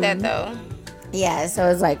he did that though. yeah, so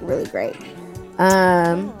it's like really great.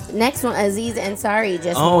 Next one, Aziz Ansari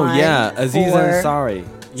just Oh won. yeah, Aziz for- Ansari.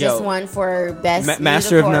 Just won for best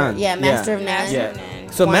Master of musical- None. Yeah, Master Yeah. of None. Yeah.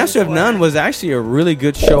 So Won Master of for- None was actually a really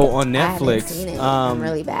good show on I haven't Netflix. seen it. I'm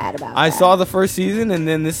really bad about I that. saw the first season, and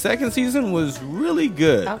then the second season was really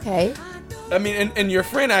good. Okay. I mean, and your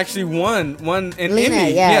friend actually won an Lena,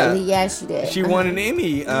 Emmy. yeah, she did. She won an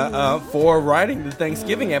Emmy for writing the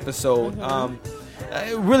Thanksgiving episode. A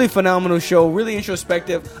really phenomenal show, really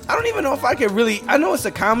introspective. I don't even know if I could really. I know it's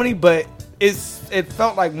a comedy, but it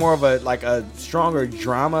felt like more of a stronger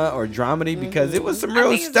drama or dramedy because it was some real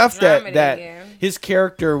think it's stuff dramedy, that yeah. his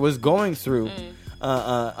character was going through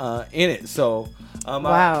in it. So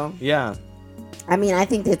Wow. yeah. I mean, I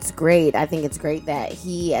think it's great. I think it's great that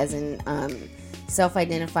he, as an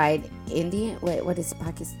self-identified Indian, what is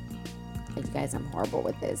Pakistan? You guys, I'm horrible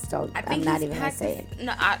with this, so I'm not even gonna say it.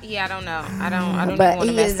 No, I don't know. I don't But even want to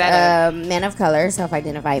he mess is that up. a man of color,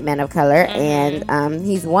 self-identified man of color, and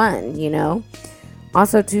he's won. You know,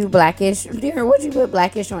 also too Blackish. Dear, what'd you put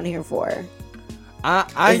Blackish on here for?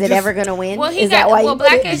 I Is it just- ever gonna win? Well, he is that got- why well, you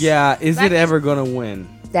put it? Blackish- Yeah, is it Blackish- ever gonna win?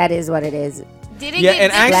 That is what it is. Did it Yeah, get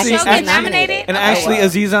and did the actually- show get actually- nominated? And Oh, actually, wow.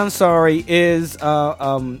 Aziz Ansari is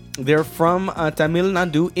they're from Tamil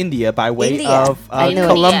Nadu, India, by way India. of I knew it.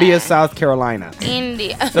 Columbia, India. South Carolina.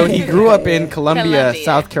 India. So he grew up in Columbia, Columbia.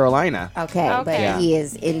 South Carolina, Okay, but Okay. Yeah. he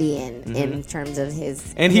is Indian in terms of his.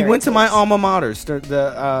 and he went to my heritage. alma mater,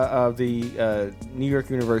 the New York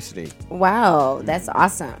University. Wow, that's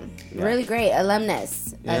awesome. Yeah. Really great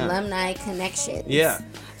alumnus, Yeah. alumni connections. Yeah.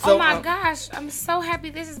 Oh my gosh, I'm so happy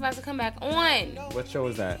this is about to come back on. What show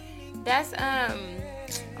was that? That's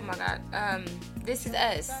oh my god, This Is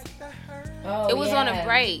Us. Oh, It was on a yeah.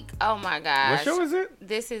 break. Oh my gosh. What show is it?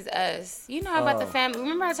 This Is Us. You know about the family.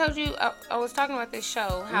 Remember I told you I was talking about this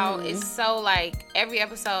show, how it's so like every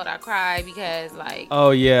episode I cry because like Oh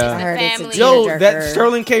I yeah. heard family. it's a Yo, tearjerker. that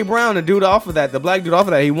Sterling K. Brown, the dude off of that, the black dude off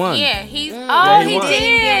of that, he won. yeah, he's Yeah, he he won.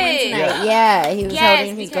 did. Yeah, he was Yes,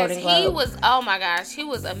 holding his because Golden he Globe. was oh my gosh, he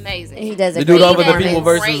was amazing. He does a The dude great off of the He People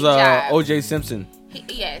does a versus great job. O.J. Simpson.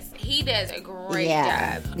 Yes, he does a great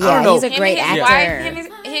Yeah, job. yeah, don't know. he's a Him great and his actor.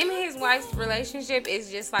 wife, him and his wife's relationship is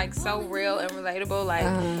just like so real and relatable. Like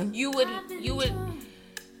you would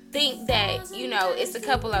think that it's a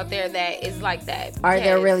couple out there that is like that. Are they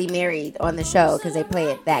because- really married on the show because they play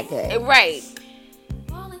it that good? right?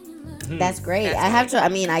 That's great. That's I have to. I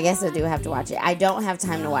mean, I guess I do have to watch it. I don't have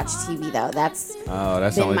time to watch TV though. That's Oh,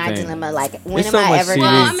 that's the been only my thing. dilemma. Like, when It's am so I much ever TV.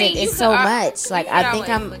 gonna Well, I mean, sit? you It's could so al- much. Like, you I could think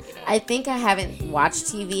always look it up. I think I haven't watched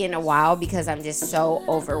TV in a while because I'm just so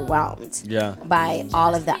overwhelmed. Yeah. By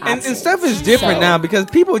all of the options. And stuff is different So- now because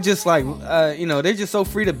people just like, they're just so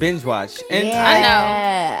free to binge watch. And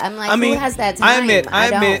yeah, I'm like, I mean, who has that time? I admit,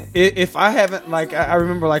 don't. if I haven't, like, I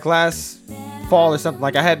remember like last fall or something,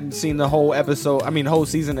 like I hadn't seen the whole episode, whole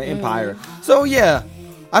season of Empire. So yeah,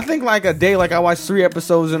 I think like a day, like I watched 3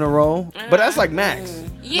 episodes in a row, but that's like max.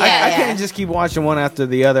 Yeah, I yeah. can't just keep watching one after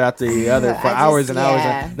the other for I hours just- and hours.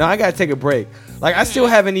 yeah. No, I gotta take a break. Like I still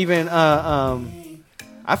haven't even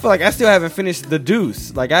I feel like I still haven't finished The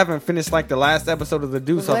Deuce. Like I haven't finished like the last episode of The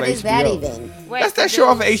Deuce off What of is HBO. that even? Wait, That's that show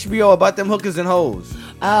off of HBO about them hookers and hoes.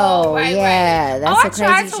 Oh, right, yeah, right. that's Oh, I a crazy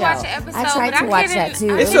tried to show. watch an episode, I tried but to I watch couldn't- that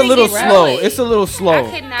too. I It's It a was little get slow. through it. It's a little I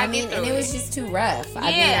slow. could not I mean, get and through it was just too rough.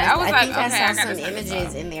 Yeah, I was I like, think I okay, saw I gotta some turn this images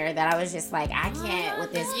off. in there that I was just like, I can't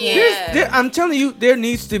with this. Yeah. kid. I'm telling you, there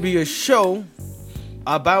needs to be a show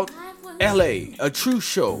about LA, a true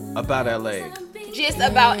show about LA, just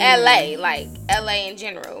about LA, like LA in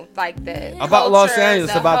general, like the about Los culture,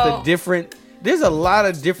 Angeles, the about whole- the different. There's a lot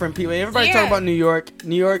of different people. Everybody Yeah. talk about New York.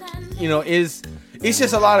 New York, it's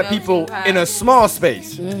just a lot of Melting people pot. in a small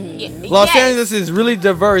space. Yeah, Los yes. Angeles is really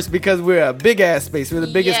diverse because we're a big ass space. We're the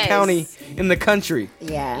biggest Yes. county in the country.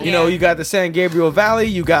 Yeah. You know, you got the San Gabriel Valley,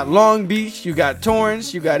 you got Long Beach, you got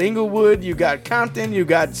Torrance, you got Inglewood, you got Compton, you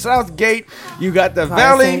got Southgate, you got the Carson,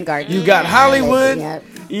 Valley, Gardner. you got Hollywood, Yep.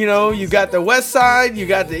 you know, you got the West Side, you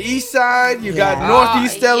got the East Side, you got Yeah.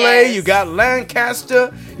 Northeast Oh, LA, yes. you got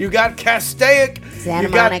Lancaster, you got Castaic, Santa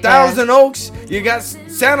you got Monica. Thousand Oaks, you got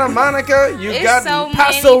Santa Monica, you It's got so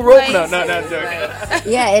Paso many Robles. No, places, not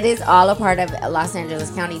joking. Yeah, it is all a part of Los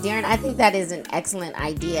Angeles County. Darren, I think that is an excellent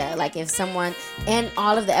idea. Like if someone, and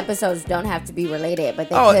all of the episodes don't have to be related, but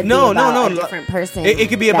they could be about a different person. It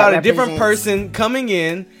could be that about a different represents- person coming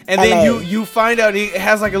in, and then LA. you find out it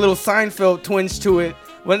has like a little Seinfeld twinge to it,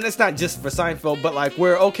 well, it's not just for Seinfeld, but like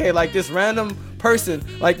where, okay, like this random person,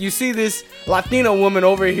 like you see this Latina woman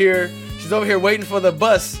over here, she's over here waiting for the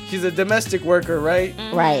bus. She's a domestic worker, right?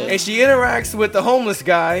 Right. And she interacts with the homeless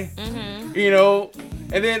guy, you know,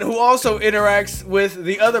 and then who also interacts with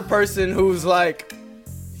the other person who's like,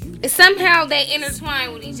 somehow they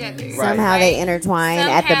intertwine with each other. Somehow they intertwine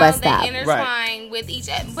at the bus stop. They intertwine with each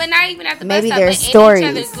other, but not even at the Maybe bus stop. their But stories.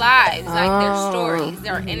 in each other's lives, like their Oh. stories,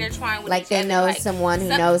 they're intertwined with Like each they other. know like someone who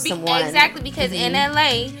knows someone. Exactly, because in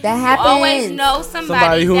LA, That you always happens. know somebody,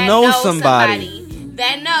 Somebody who that knows somebody.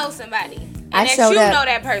 that knows somebody. And I that showed you up- know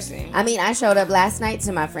that person. I mean, I showed up last night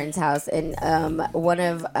to my friend's house, and one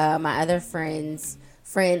of my other friends'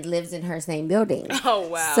 friend lives in her same building. Oh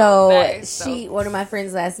wow! So That is one of my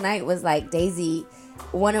friends last night was like, Daisy,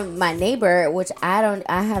 one of my neighbor, which I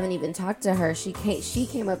haven't even talked to her. She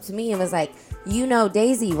came up to me and was like, you know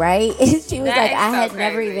Daisy, right? And she was That like, is I so had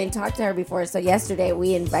never crazy. even talked to her before. So yesterday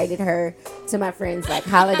we invited her to my friend's like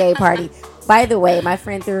holiday party. By the way, my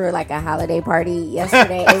friend threw her like a holiday party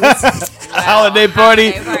yesterday. It was a holiday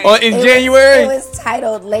party Holiday party. or in it January. was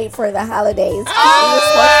titled "Late for the Holidays."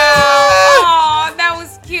 Oh, that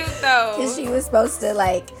was cute though. Because she was supposed to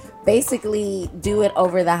like basically do it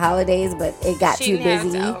over the holidays, but it got She too didn't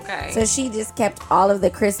busy. have to, okay. So she just kept all of the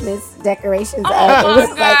Christmas decorations Oh up. my It was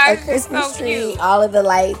like gosh, a Christmas so tree, cute. Mm-hmm. all of the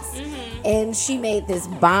lights. And she made this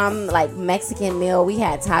bomb like Mexican meal. We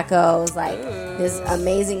had tacos, like this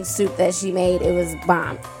amazing soup that she made. It was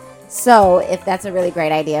bomb. So if that's a really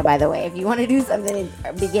great idea, by the way, if you want to do something in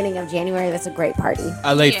the beginning of January, that's a great party.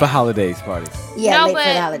 A late for Yeah. holidays party. Yeah, No, late for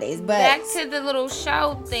but the holidays. But back to the little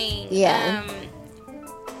show thing. Yeah.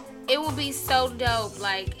 It would be so dope,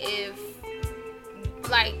 like if,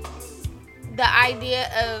 like, the idea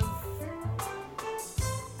of.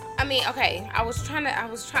 I mean, okay. I was going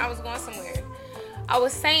somewhere. I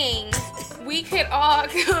was saying we could all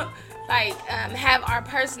like have our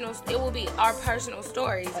personal. It will be our personal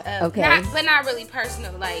stories. Of, Okay. not really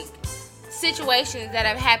personal, like situations that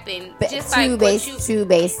have happened. Just to like base what you. to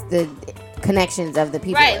base the connections of the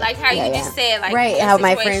people. Right, like how you just said, like, right, your how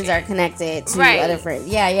my situation. friends are connected to Right. other friends.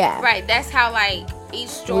 Yeah. Right, that's how like each We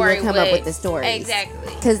story will come would up with the stories.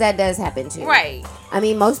 Exactly. Because that does happen too. Right. I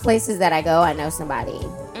mean, most places that I go, I know somebody.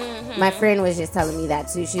 Mm-hmm. My friend was just telling me that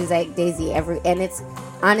too. She was like, Daisy, and it's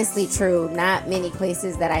honestly true. Not many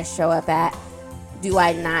places that I show up at do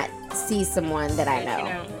I not see someone that I That you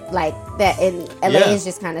know. know. Like that in LA Yeah. is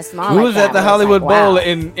just kind of small. We like was that, at the where it's Hollywood like, wow. Bowl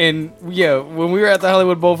and when we were at the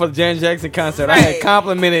Hollywood Bowl for the Janet Jackson concert, I had Right.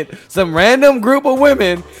 complimented some random group of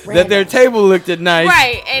women that Random. their table looked nice.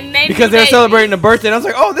 Right, and they Because they're celebrating a birthday. And I was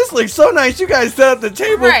like, oh, this looks so nice. You guys set up the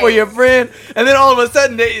table Right. for your friend. And then all of a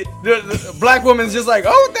sudden, the black woman's just like,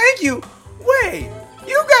 oh, thank you. Wait,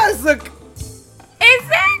 you guys look... Is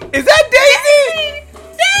that Is that Daisy?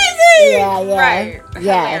 Daisy! Yeah. Right.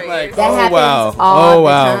 Yeah. Hilarious. Like, That oh, happens wow. all Oh, the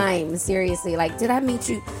wow. time. Seriously. Like, did I meet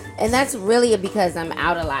you? And that's really because I'm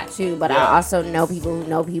out a lot too. But Yeah. I also know people who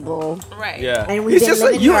know people. right? Yeah. And we've been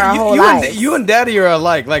living you, here our you, whole you, and, lives. you and Daddy are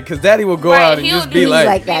alike. Like, because Daddy will go Right, out and he'll just do be He's like...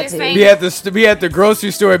 like that Be the too. same. Be at the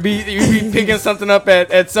grocery store. You be picking something up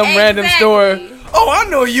at some random store. Exactly. Oh, I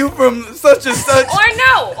know you from such and such. Or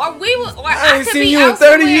no, or we will. Or I ain't could seen be you out in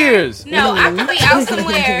 30 somewhere. years. No, I could be out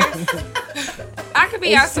somewhere. I could be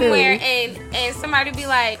It's out somewhere true. and somebody be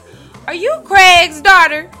like, "Are you Craig's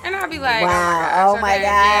daughter?" And I'll be like, Wow. Oh my okay,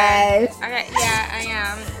 gosh. Yeah, okay, yeah, I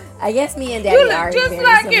am. I guess me and Daddy You look are just very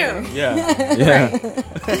like similar. him. Yeah.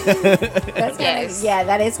 That's Yes. kinda, yeah,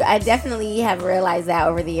 that is. I definitely have realized that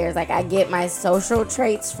over the years. Like, I get my social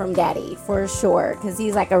traits from Daddy for sure, because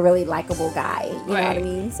he's like a really likable guy. You know what I Right.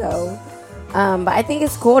 mean? So, but I think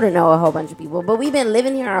it's cool to know a whole bunch of people. But we've been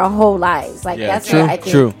living here our whole lives. Like, Yeah, that's true, what I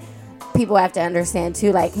think true. people have to understand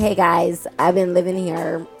too. Like, hey guys, I've been living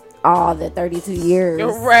here all the 32 years.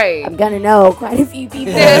 Right. I'm gonna know quite a few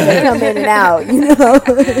people that come in and out. You know.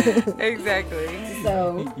 Exactly.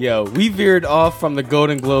 So. Yo, we veered off from the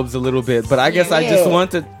Golden Globes a little bit, but I guess I just Yeah.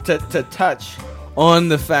 want to touch on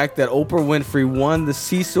the fact that Oprah Winfrey won the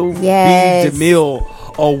Cecil Yes. B. DeMille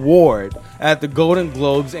Award at the Golden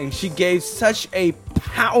Globes, and she gave such a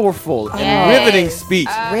powerful and Yes. riveting speech.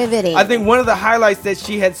 Riveting. I think one of the highlights that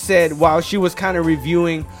she had said while she was kind of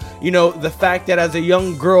reviewing, you know, the fact that as a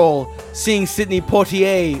young girl, seeing Sidney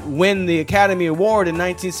Poitier win the Academy Award in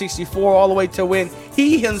 1964 all the way to when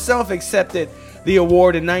he himself accepted the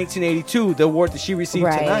award in 1982, the award that she received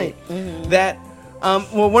Right. tonight, that,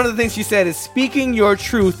 well, one of the things she said is speaking your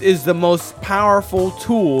truth is the most powerful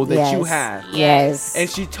tool that you Yes. have. Yes. And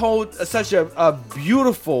she told such a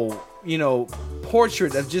beautiful, you know,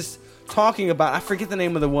 portrait of just talking about, I forget the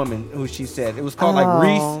name of the woman who she said. It was called like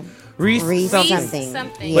Oh. Reese Reese something.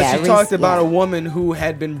 something. But Yeah, she Reese, talked about yeah. a woman who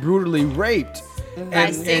had been brutally raped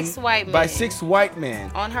By six white men. By 6 white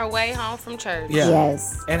men. On her way home from church. Yeah.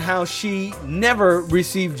 Yes. And how she never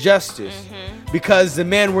received justice Mm-hmm. because the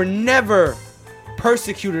men were never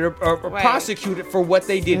persecuted or Right. prosecuted for what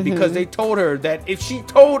they did Mm-hmm. because they told her that if she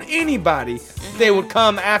told anybody, they would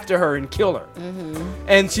come after her and kill her. Mm-hmm.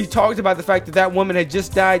 And she talked about the fact that that woman had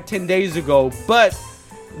just died 10 days ago, but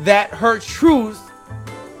that her truth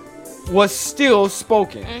was still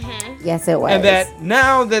spoken. Yes, it was. And that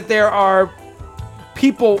now that there are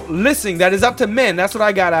people listening, that is up to men. That's what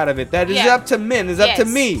I got out of it. That is Yeah. up to men. It's up to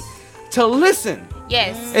Yes. me to listen.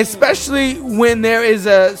 Yes. Especially when there is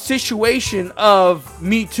a situation of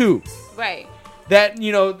Me Too. Right. That,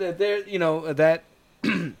 that there, that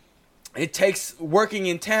it takes working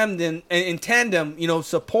in tandem,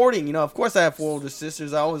 supporting. Of course I have 4 older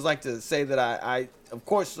sisters. I always like to say that I of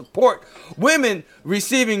course, support women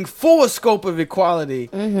receiving full scope of equality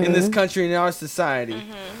in this country and in our society.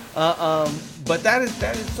 But that is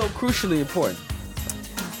so crucially important.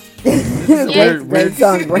 This is a Yes. Great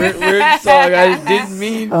song, bro. weird song. I didn't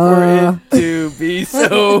mean for it to be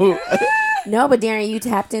so. No, but Darren, you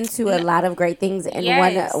tapped into a lot of great things, and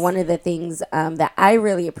Yes. one of the things that I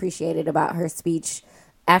really appreciated about her speech,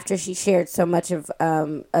 after she shared so much of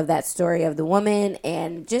that story of the woman,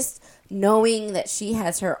 and just knowing that she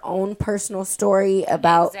has her own personal story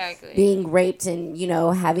about Exactly. being raped and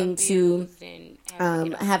having to Abused and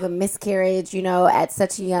having, have a miscarriage, at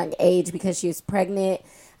such a young age because she was pregnant.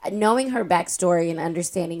 Knowing her backstory and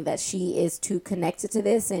understanding that she is too connected to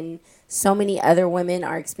this and so many other women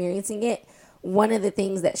are experiencing it. One of the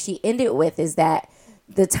things that she ended with is that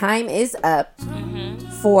the time is up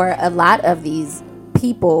for a lot of these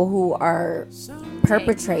people who are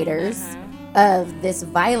perpetrators of this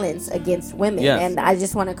violence against women. Yes. And I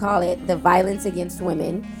just want to call it the violence against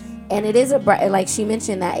women. And it is like she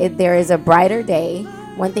mentioned that there is a brighter day.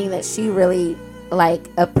 One thing that she really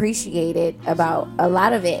appreciated about a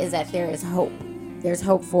lot of it is that there is hope. There's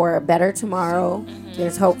hope for a better tomorrow.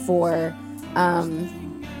 There's hope for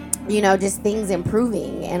just things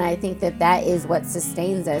improving. And I think that is what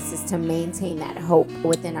sustains us, is to maintain that hope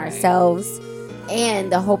within ourselves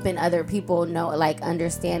and the hope in other people,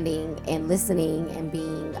 understanding and listening and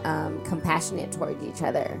being compassionate towards each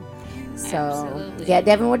other. So, Absolutely. yeah,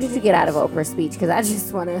 Devin, what did you get out of Oprah's speech? Because I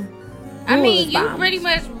just want to. I mean, you pretty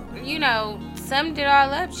much, summed it all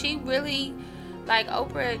up. She really,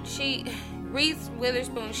 Oprah, Reese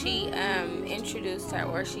Witherspoon, she introduced her,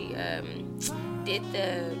 or she did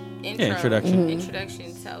the introduction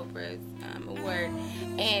to Oprah's award.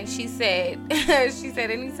 And she said,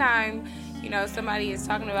 anytime, somebody is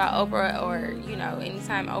talking about Oprah, or,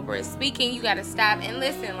 anytime Oprah is speaking, you got to stop and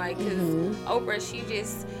listen. Because Oprah,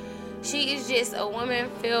 she is just a woman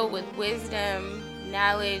filled with wisdom,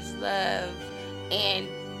 knowledge, love, and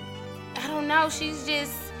I don't know,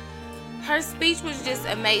 her speech was just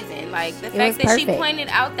amazing. The fact that she pointed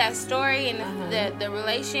out that story and the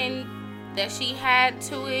relation that she had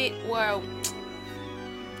to it, or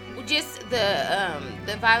just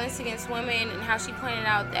the violence against women, and how she pointed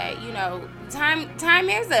out that, time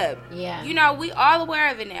is up. Yeah. We all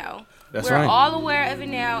aware of it now. That's We're right. all aware of it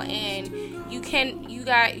now, and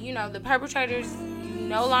the perpetrators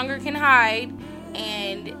no longer can hide,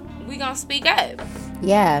 and we gonna speak up.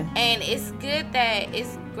 Yeah. And it's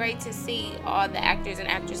great to see all the actors and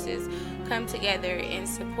actresses come together in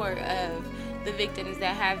support of the victims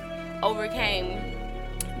that have overcame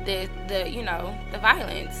the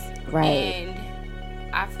violence. Right.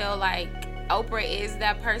 And I feel like Oprah is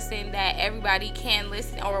that person that everybody can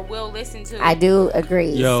listen or will listen to. I do agree.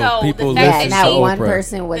 Yo, So, people the fact Yeah, listen that not to one Oprah.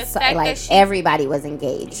 person was The fact that she- everybody was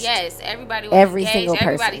engaged. Yes, everybody was Every engaged. single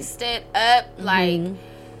person. Everybody stood up.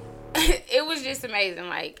 It was just amazing.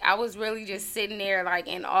 I was really just sitting there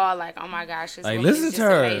in awe. Oh my gosh, this woman listen is to just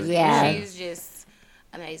her. amazing. Yeah. She's just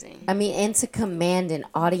amazing. I mean, and to command an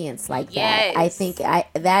audience like that, Yes. I think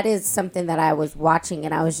that is something that I was watching,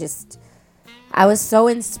 and I was so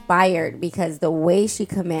inspired because the way she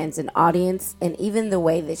commands an audience, and even the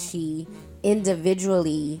way that she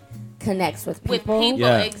individually connects with people,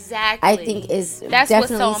 Yeah. exactly. I think is That's what's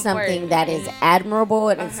definitely so something important. that is admirable,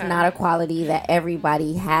 and it's not a quality that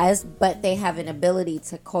everybody has, but they have an ability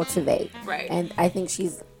to cultivate. Right. And I think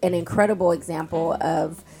she's an incredible example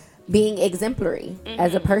of being exemplary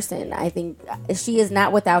as a person. I think she is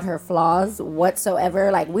not without her flaws whatsoever.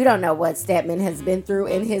 We don't know what Stedman has been through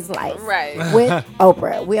in his life. Right. With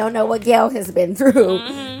Oprah. We don't know what Gail has been through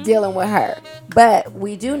dealing with her. But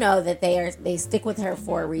we do know that they stick with her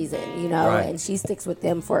for a reason, Right. and she sticks with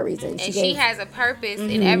them for a reason. And she has a purpose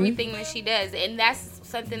in everything that she does, and that's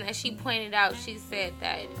something that she pointed out. She said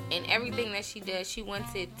that in everything that she does, she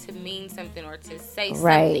wants it to mean something or to say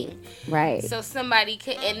something. Right. So somebody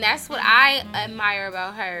could, and that's what I admire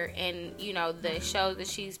about her. And the shows that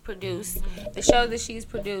she's produced,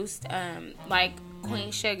 like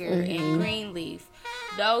Queen Sugar and Greenleaf,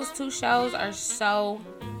 those 2 shows are so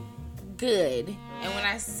good. And when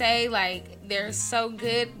I say like they're so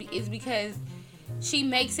good, it's because she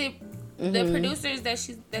makes it. The producers that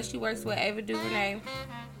she works with, Ava DuVernay,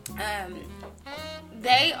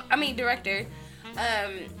 director,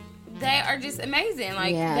 they are just amazing.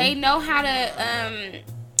 Like they know how to,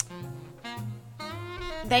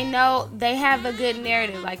 they have a good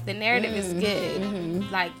narrative. Like the narrative is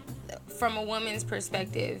good, like from a woman's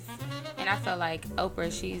perspective. And I feel like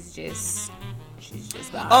Oprah, she's just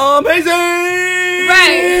behind. Amazing.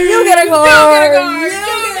 Right. You get a card.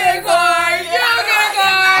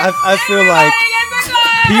 I feel like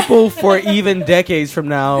people for even decades from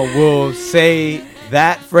now will say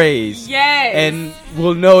that phrase. Yes. And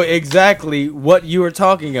will know exactly what you are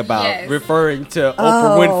talking about, referring to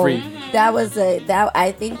Oprah Winfrey.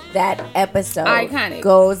 I think that episode iconic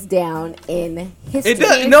goes down in history. It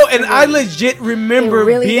does. No, and I legit remember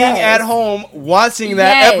being at home watching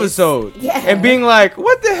that episode and being like,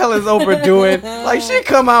 what the hell is Oprah doing? Like, she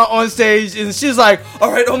come out on stage and she's like,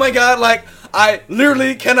 all right, oh my God, like, I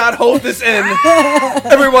literally cannot hold this in.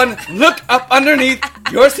 Everyone, look up underneath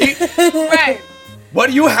your seat. Right.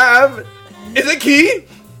 What you have is a key.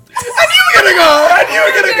 And you were gonna go. And you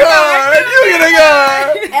were gonna go. And you were gonna go.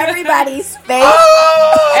 Everybody's face.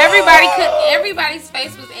 Oh! Everybody's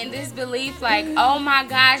face was in disbelief. Like, oh my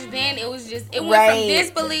gosh. Then it was just, it went from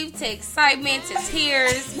disbelief to excitement to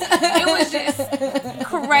tears. It was just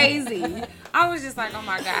crazy. I was just like, oh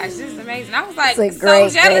my gosh, this is amazing. I was like so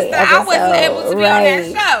jealous that I wasn't able to be on that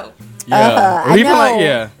show. Yeah. I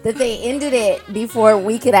know that they ended it before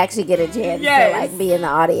we could actually get a chance to like be in the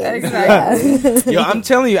audience. Exactly. Yo, I'm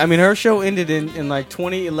telling you, I mean, her show ended in like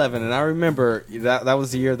 2011, and I remember that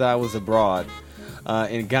was the year that I was abroad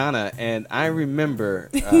in Ghana, and I remember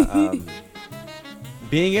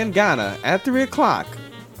being in Ghana at 3 o'clock.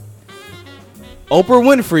 Oprah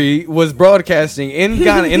Winfrey was broadcasting in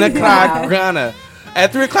Ghana, in Accra, Ghana.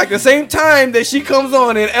 At 3 o'clock, the same time that she comes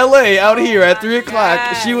on in LA out here at 3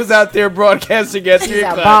 o'clock, she was out there broadcasting at 3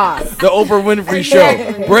 o'clock. The Oprah Winfrey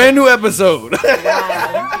Show. Brand new episode. So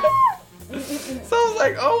I was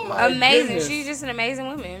like, oh my amazing. goodness. She's just an amazing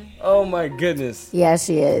woman. Oh my goodness. Yeah,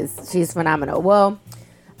 she is. She's phenomenal. Well,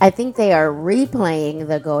 I think they are replaying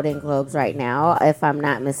the Golden Globes right now, if I'm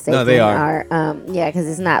not mistaken. No, they are. Because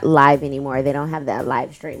it's not live anymore. They don't have that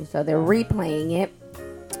live stream. So they're replaying it.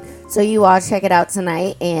 So you all check it out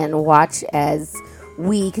tonight and watch as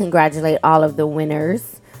we congratulate all of the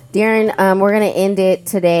winners. Darren, we're going to end it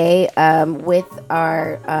today with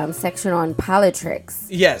our section on politics.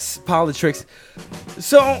 Yes, politics.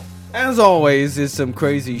 So, as always, there's some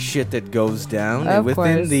crazy shit that goes down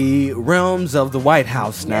within the realms of the White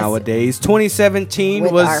House nowadays. 2017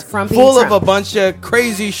 was full of a bunch of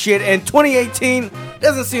crazy shit, and 2018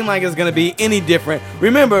 doesn't seem like it's going to be any different.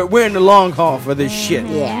 Remember, we're in the long haul for this shit.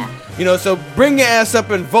 Yeah. You know, so bring your ass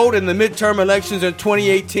up and vote in the midterm elections in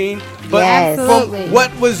 2018. But Absolutely. from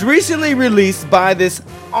what was recently released by this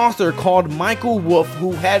author called Michael Wolff,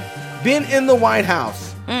 who had been in the White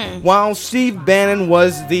House while Steve Bannon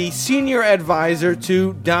was the senior advisor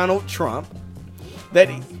to Donald Trump, that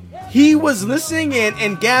he was listening in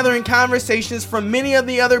and gathering conversations from many of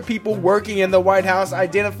the other people working in the White House,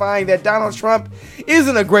 identifying that Donald Trump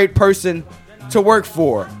isn't a great person to work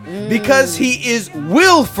for because he is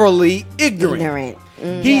willfully ignorant.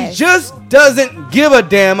 He just doesn't give a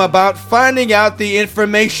damn about finding out the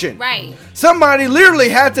information. Right. Somebody literally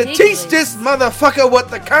had to teach this motherfucker what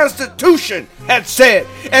the Constitution had said.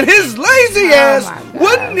 And his lazy ass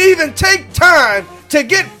wouldn't even take time to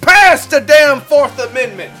get past the damn Fourth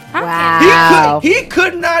Amendment. Wow. He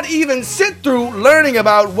could not even sit through learning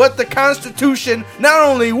about what the Constitution not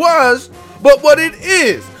only was, but what it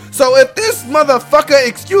is. So if this motherfucker,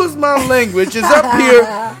 excuse my language, is up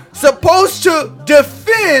here supposed to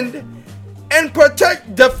defend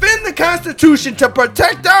the Constitution to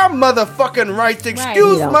protect our motherfucking rights,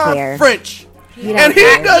 excuse my French. And he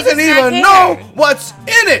doesn't even know what's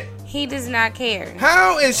in it. He does not care.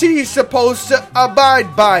 How is he supposed to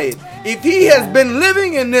abide by it? If he has been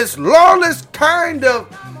living in this lawless kind of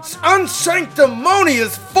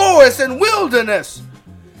unsanctimonious forest and wilderness,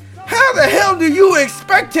 how the hell do you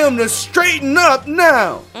expect him to straighten up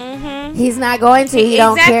now? He's not going to. He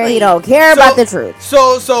don't care. He don't care about the truth.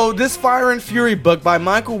 So this Fire and Fury book by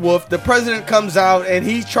Michael Wolff, the president comes out and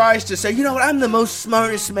he tries to say, you know what, I'm the most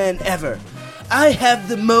smartest man ever. I have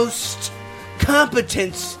the most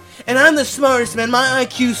competence. And I'm the smartest, man. My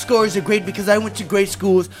IQ scores are great because I went to great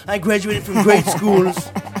schools. I graduated from great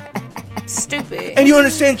schools. Stupid. And you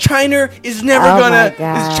understand, China is never Oh gonna. my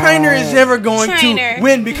God. China is never going China. to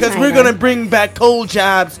win because we're China. gonna bring back coal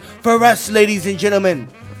jobs for us, ladies and gentlemen.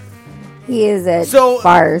 He is a So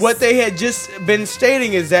farce. what they had just been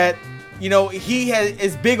stating is that, you know,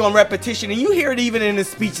 is big on repetition, and you hear it even in his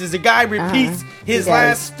speeches. The guy repeats He his does.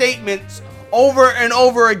 last statements over and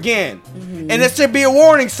over again, Mm-hmm. and it should be a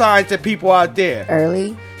warning sign to people out there.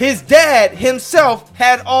 Early. His dad himself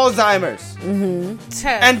had Alzheimer's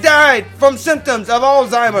and died from symptoms of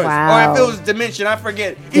Alzheimer's, Wow. or if it was dementia, I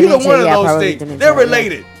forget. Dementia, Either one of yeah, those probably things, dementia, they're yeah.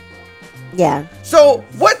 related. Yeah. So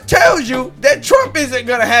what tells you that Trump isn't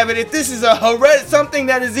gonna have it if this is something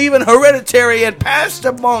that is even hereditary and passed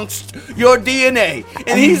amongst your DNA?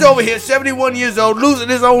 And he's over here, 71 years old, losing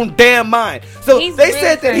his own damn mind. So He's they really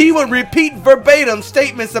said that he would repeat verbatim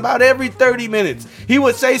statements about every 30 minutes. He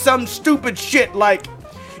would say some stupid shit like,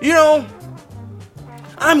 you know,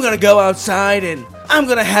 I'm gonna go outside and I'm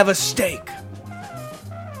gonna have a steak.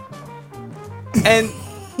 And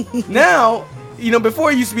now, you know,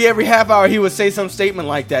 before it used to be every half hour he would say some statement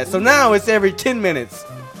like that. So now it's every 10 minutes.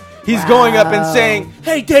 He's going up and Wow. saying,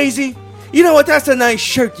 "Hey Daisy, you know what? That's a nice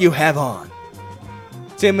shirt you have on."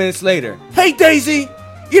 10 minutes later, "Hey Daisy,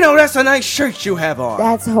 you know that's a nice shirt you have on."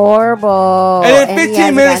 That's horrible. and then he 15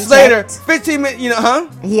 hasn't minutes gotten later, checked. 15 minutes, you know, huh?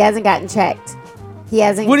 He hasn't gotten checked. He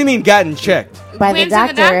hasn't. What do you mean gotten checked? By the Went to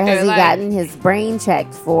doctor, has he like- gotten his brain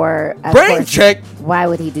checked for of Brain course- checked? Why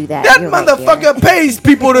would he do that? That You're right motherfucker there. pays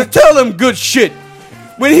people to tell him good shit.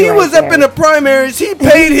 When he Right was up there. in the primaries, he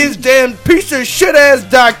paid his damn piece of shit ass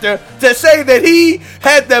doctor to say that he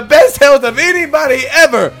had the best health of anybody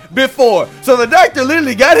ever before. So the doctor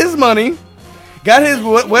literally got his money, got his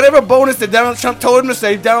whatever bonus that Donald Trump told him to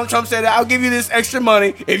say. Donald Trump said, "I'll give you this extra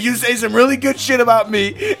money if you say some really good shit about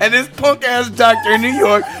me." And this punk ass doctor in New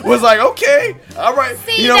York was like, "Okay, all right,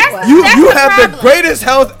 See, you know, that's you the have problem. the greatest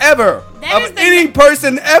health ever." That is Of the- any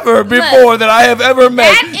person ever before that I have ever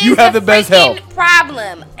met, That is you have the best freaking health.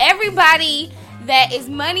 problem. Everybody that is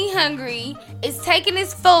money hungry is taking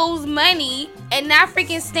this fool's money and not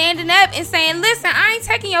freaking standing up and saying, "Listen, I ain't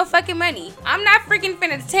taking your fucking money. I'm not freaking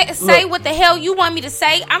finna say Look. what the hell you want me to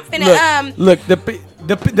say. I'm finna Look, the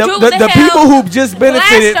the people hell? who just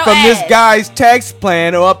benefited Blast from your this ass. guy's tax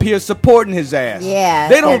plan are up here supporting his ass. Yeah,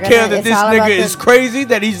 They don't they're care gonna- that it's this all about nigga the is crazy,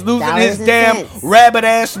 that he's losing dollars his and damn cents. rabbit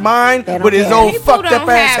ass mind They don't with his care. old People fucked up don't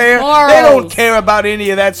ass have hair. morals. They don't care about any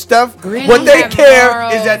of that stuff. Greed. What they Have care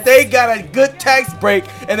morals. is that they got a good tax break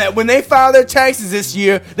and that when they file their taxes this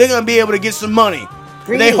year, they're gonna be able to get some money.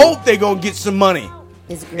 And they Greed. hope they're gonna get some money.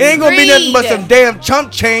 It's It ain't gonna be nothing but Greed. some damn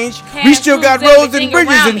chump change. We Cash still got rules roads and everything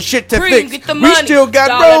bridges around and me. shit to Cream, fix. get the We money. still got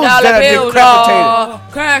Dollar, roads dollar that have been bills, decapitated. y'all.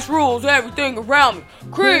 Cash rules everything around me.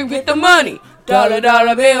 Cream, get the money. Dollar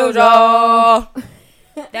bills, y'all.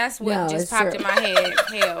 That's what No, just it's popped true. in my head.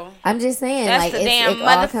 Hell. I'm just saying, That's like the it damn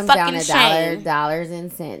all comes down to motherfucking shame. dollars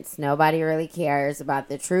and cents. Nobody really cares about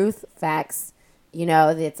the truth, facts. You know,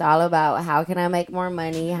 it's all about how can I make more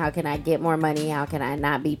money? How can I get more money? How can I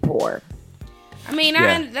not be poor? I mean,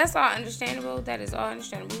 Yeah. that's all understandable. That is all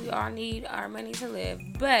understandable. We all need our money to live.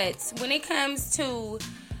 But when it comes to,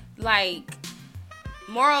 like,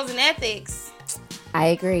 morals and ethics, I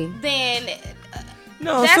agree. then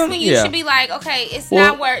No, that's some- when you yeah. should be like, okay, it's Well,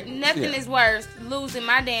 not worth, nothing yeah. is worth losing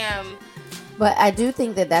my damn. But I do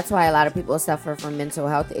think that that's why a lot of people suffer from mental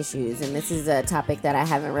health issues. And this is a topic that I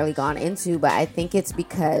haven't really gone into, but I think it's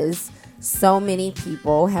because so many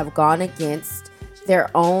people have gone against their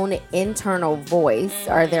own internal voice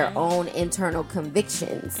or their own internal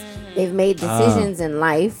convictions. They've made decisions in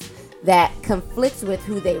life that conflicts with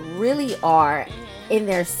who they really are in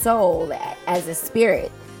their soul as a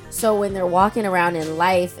spirit. So when they're walking around in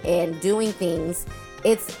life and doing things,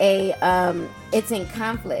 it's in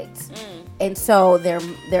conflict. And so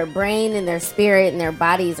their brain and their spirit and their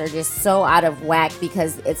bodies are just so out of whack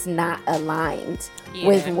because it's not aligned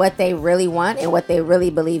with what they really want and what they really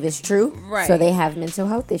believe is true. Right. So they have mental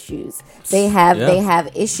health issues. They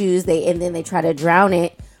have issues. And then they try to drown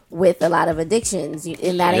it with a lot of addictions,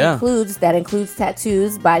 and that Yeah. includes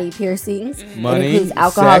tattoos, body piercings, Money, it includes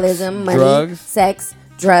alcoholism, sex, money, drugs. sex,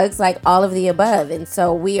 drugs, like all of the above. And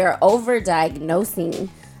so we are over-diagnosing,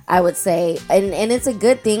 I would say, and it's a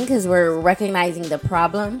good thing because we're recognizing the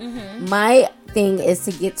problem. My thing is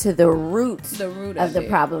to get to the root, of the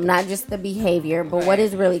problem, not just the behavior, but what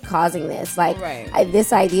is really causing this. Like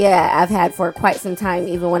this idea I've had for quite some time,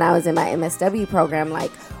 even when I was in my MSW program.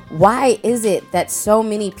 Like, why is it that so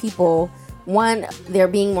many people one, they're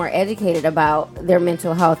being more educated about their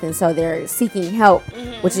mental health, and so they're seeking help,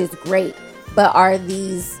 which is great. But are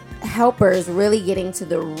these helpers really getting to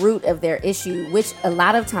the root of their issue, which a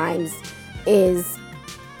lot of times is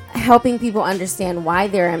helping people understand why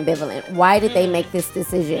they're ambivalent? Why did they make this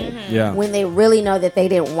decision when they really know that they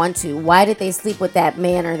didn't want to? Why did they sleep with that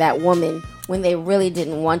man or that woman when they really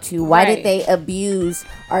didn't want to? Why did they abuse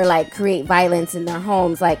or like create violence in their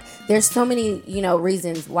homes? Like, there's so many,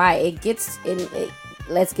 reasons why it gets in.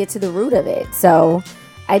 Let's get to the root of it. So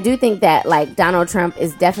I do think that like Donald Trump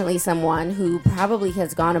is definitely someone who probably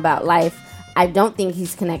has gone about life. I don't think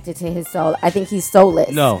he's connected to his soul. I think he's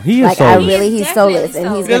soulless. No, he is like, soulless. He's soulless,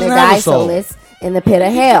 and he's gonna doesn't have die a soul. soulless in the pit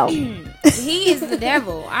of hell. He is the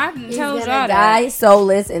devil. I told He's y'all gonna that. die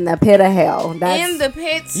soulless in the pit of hell. In the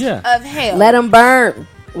pits Yeah. of hell. Let him burn.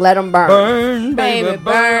 Let him burn. Burn, baby,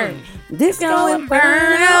 burn. Disco and burn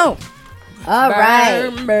burn out. All right.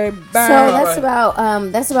 Burn, baby, So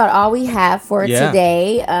burn. that's about all we have for Yeah.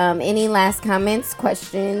 today. Any last comments,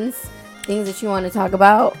 questions, things that you want to talk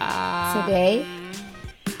about today?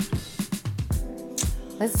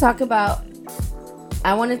 Let's talk about.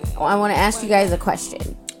 I want to ask you guys a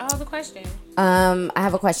question. Oh, the question. I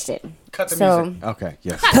have a question. Cut the So- music. Okay,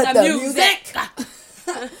 yes. Cut the music.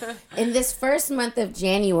 In this first month of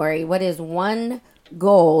January, what is one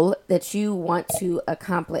goal that you want to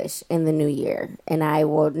accomplish in the new year? And I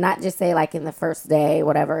will not just say like in the first day,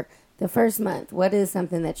 whatever. The first month, what is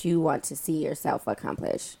something that you want to see yourself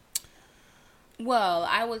accomplish? Well,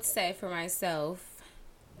 I would say for myself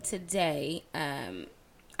today,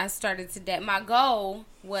 I started today. My goal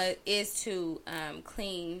is to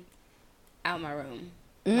clean out my room.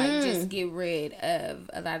 Like just get rid of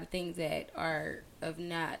a lot of things that are of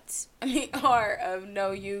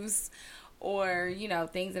no use, or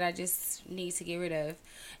things that I just need to get rid of.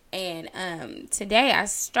 And today I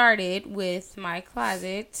started with my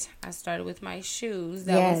closet. I started with my shoes.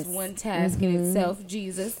 That was one task in itself.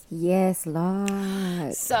 Jesus. Yes,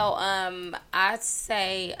 Lord. So I'd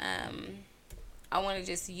say I want to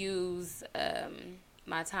just use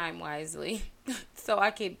my time wisely so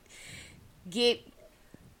I could get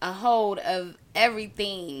a hold of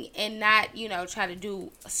everything and not, try to do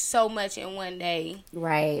so much in one day.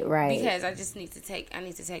 Right. Because I just need to take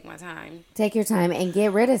my time. Take your time and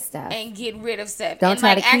get rid of stuff. And get rid of stuff. Don't and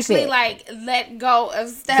try to keep actually, it. let go of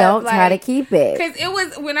stuff. Don't try to keep it. Because it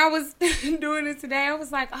was, when I was doing it today, I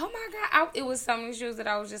was like, oh my God. It was so many shoes that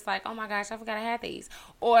I was just like, oh my gosh, I forgot I had these.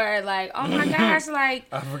 Or like, oh my gosh, like,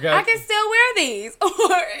 I forgot. I can still wear these.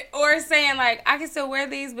 Or saying like, I can still wear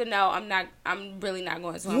these, but no, I'm really not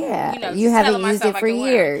going to. Yeah, just you haven't telling used myself it I for can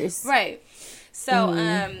wear 'em. years. Right. So,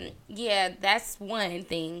 yeah, that's one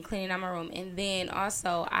thing, cleaning out my room. And then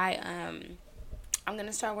also I'm going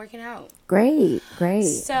to start working out. Great.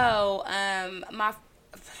 So,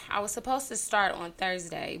 I was supposed to start on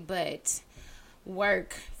Thursday, but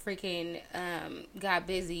work freaking got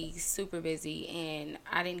busy, super busy, and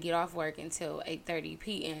I didn't get off work until 8:30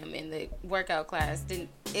 p.m. and the workout class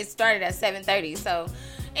it started at 7:30. So,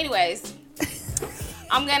 anyways,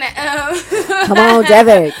 I'm gonna Come on,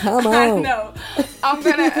 Devin. Come on. I know. I'm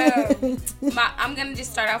gonna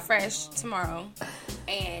just start out fresh tomorrow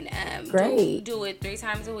and Great. do it 3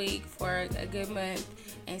 times a week for a good month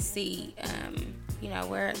and see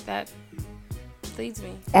where that leads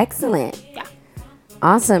me. Excellent. Yeah.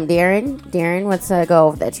 Awesome, Darren, what's a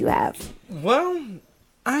goal that you have? Well,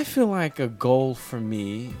 I feel like a goal for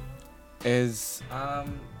me is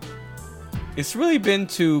it's really been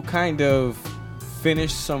to kind of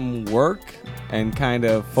finish some work and kind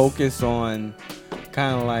of focus on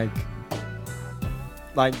kind of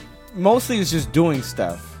like mostly it's just doing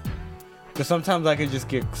stuff. Because sometimes I can just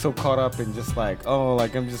get so caught up in just like,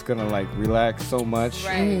 I'm just gonna like relax so much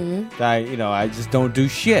Right. that I just don't do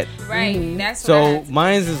shit. Right. That's what I So had to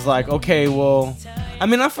mine is like, okay, well, I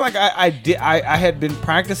mean, I feel like I had been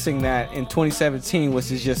practicing that in 2017,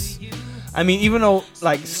 which is just, I mean, even though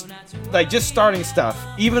like just starting stuff,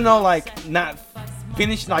 even though like not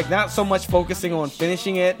finish, like not so much focusing on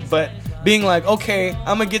finishing it, but being like, okay,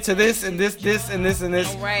 I'm gonna get to this and this and this and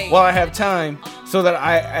this Right. while I have time, so that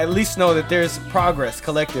I at least know that there's progress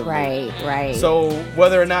collectively. Right. So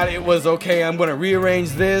whether or not it was okay, I'm gonna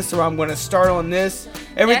rearrange this or I'm gonna start on this.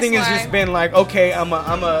 Everything has That's just why- been like, okay,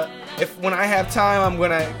 if when I have time, I'm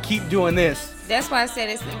gonna keep doing this. That's why I said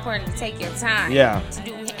it's important to take your time. Yeah. To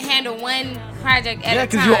handle one project at Yeah, a time.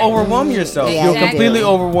 because you'll overwhelm yourself. Yeah, You'll you completely do.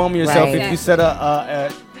 overwhelm yourself Right. if you set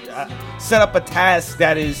up a task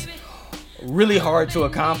that is really hard to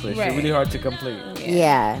accomplish, Right. really hard to complete.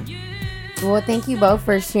 Yeah. Well, thank you both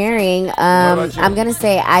for sharing. about you? I'm going to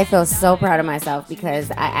say I feel so proud of myself because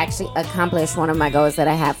I actually accomplished one of my goals that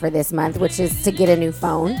I have for this month, which is to get a new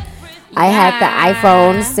phone. I had the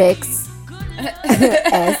iPhone 6S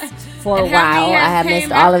for a And how many while. I years have came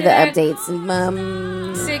missed all of the after that?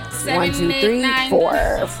 updates. 6, 7, 1, 2, 8, 3, 9. 4.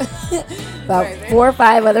 About 4 or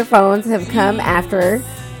 5 other phones have come after.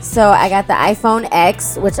 So I got the iPhone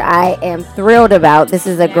X, which I am thrilled about. This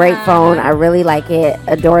is a great phone. I really like it.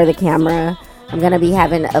 Adore the camera. I'm going to be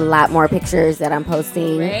having a lot more pictures that I'm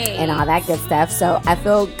posting Great. and all that good stuff. So I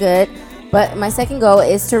feel good. But my second goal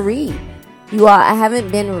is to read. You all, I haven't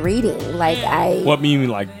been reading. What mean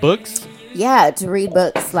like books? Yeah, to read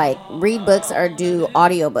books. Like, read books or do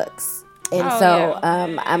audiobooks. And Oh, so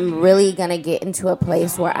I'm really going to get into a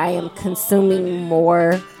place where I am consuming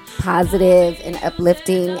more positive and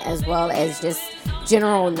uplifting as well as just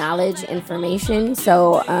general knowledge information.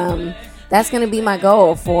 So that's going to be my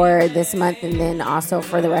goal for this month, and then also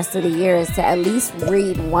for the rest of the year is to at least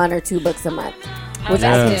read 1 or 2 books a month, which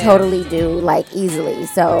I that's can good. totally do like easily.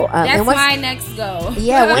 So That's and once, my next goal.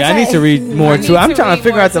 Yeah, once Yeah, I need to read more need too. I'm to trying to read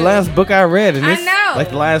figure more, out the too. last book I read, and I it's know.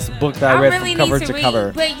 like the last book that I read really from cover need to read,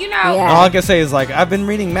 cover. But you know, Yeah. All I can say is like I've been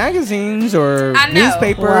reading magazines or I know.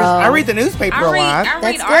 newspapers. Well, I read the newspaper a lot. I read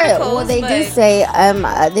That's good. articles. Well, they do but say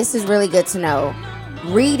this is really good to know.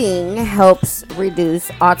 Reading helps reduce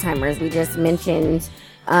Alzheimer's. We just mentioned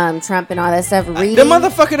Trump and all that stuff. Reading, The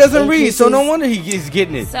motherfucker doesn't read, so no increases- wonder he's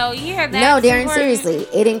getting it. So you hear that? No, Darren, before? seriously,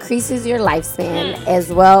 it increases your lifespan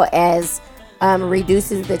as well as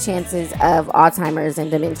reduces the chances of Alzheimer's and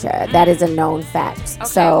dementia. That is a known fact. Okay,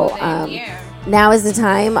 So well then, yeah. now is the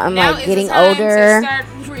time. I'm Now like is getting the time older. To start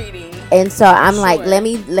reading. And so I'm like, Sure. let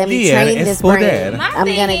me Yeah, train it's this for brain. that. My I'm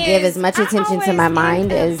thing gonna give is, as much I attention to always my end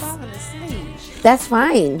mind up as. falling asleep. That's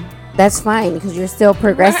fine. That's fine because you're still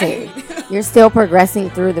progressing. Right. You're still progressing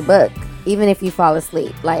through the book, even if you fall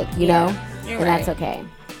asleep. Like you know, you're and that's right. okay.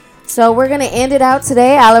 So we're gonna end it out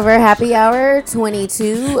today. Oliver Happy Hour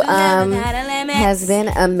 22 has been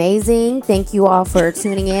amazing. Thank you all for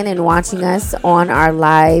tuning in and watching us on our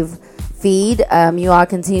live feed. You all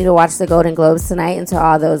continue to watch the Golden Globes tonight, and to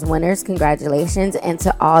all those winners, congratulations, and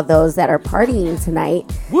to all those that are partying tonight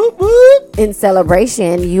Whoop whoop. in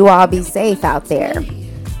celebration, you all be safe out there.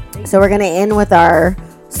 So we're going to end with our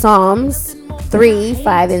Psalms 3,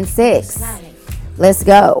 5, and 6. Let's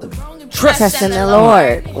go. Trust in the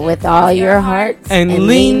Lord with all your heart And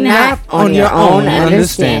lean not on your own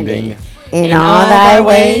understanding. In all thy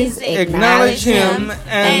ways acknowledge him,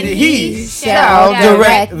 and he shall shall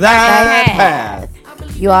direct direct thy thy path.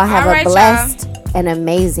 You all have All right, a blessed and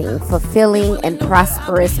amazing, fulfilling, and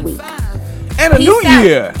prosperous week. And a Peace new out.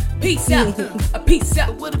 year. Peace out. A peace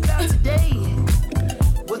out. What about today?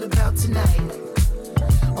 What about tonight?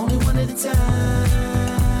 Only one at a time.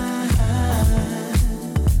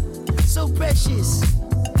 So precious.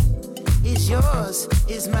 It's yours,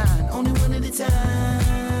 it's mine. Only one at a time.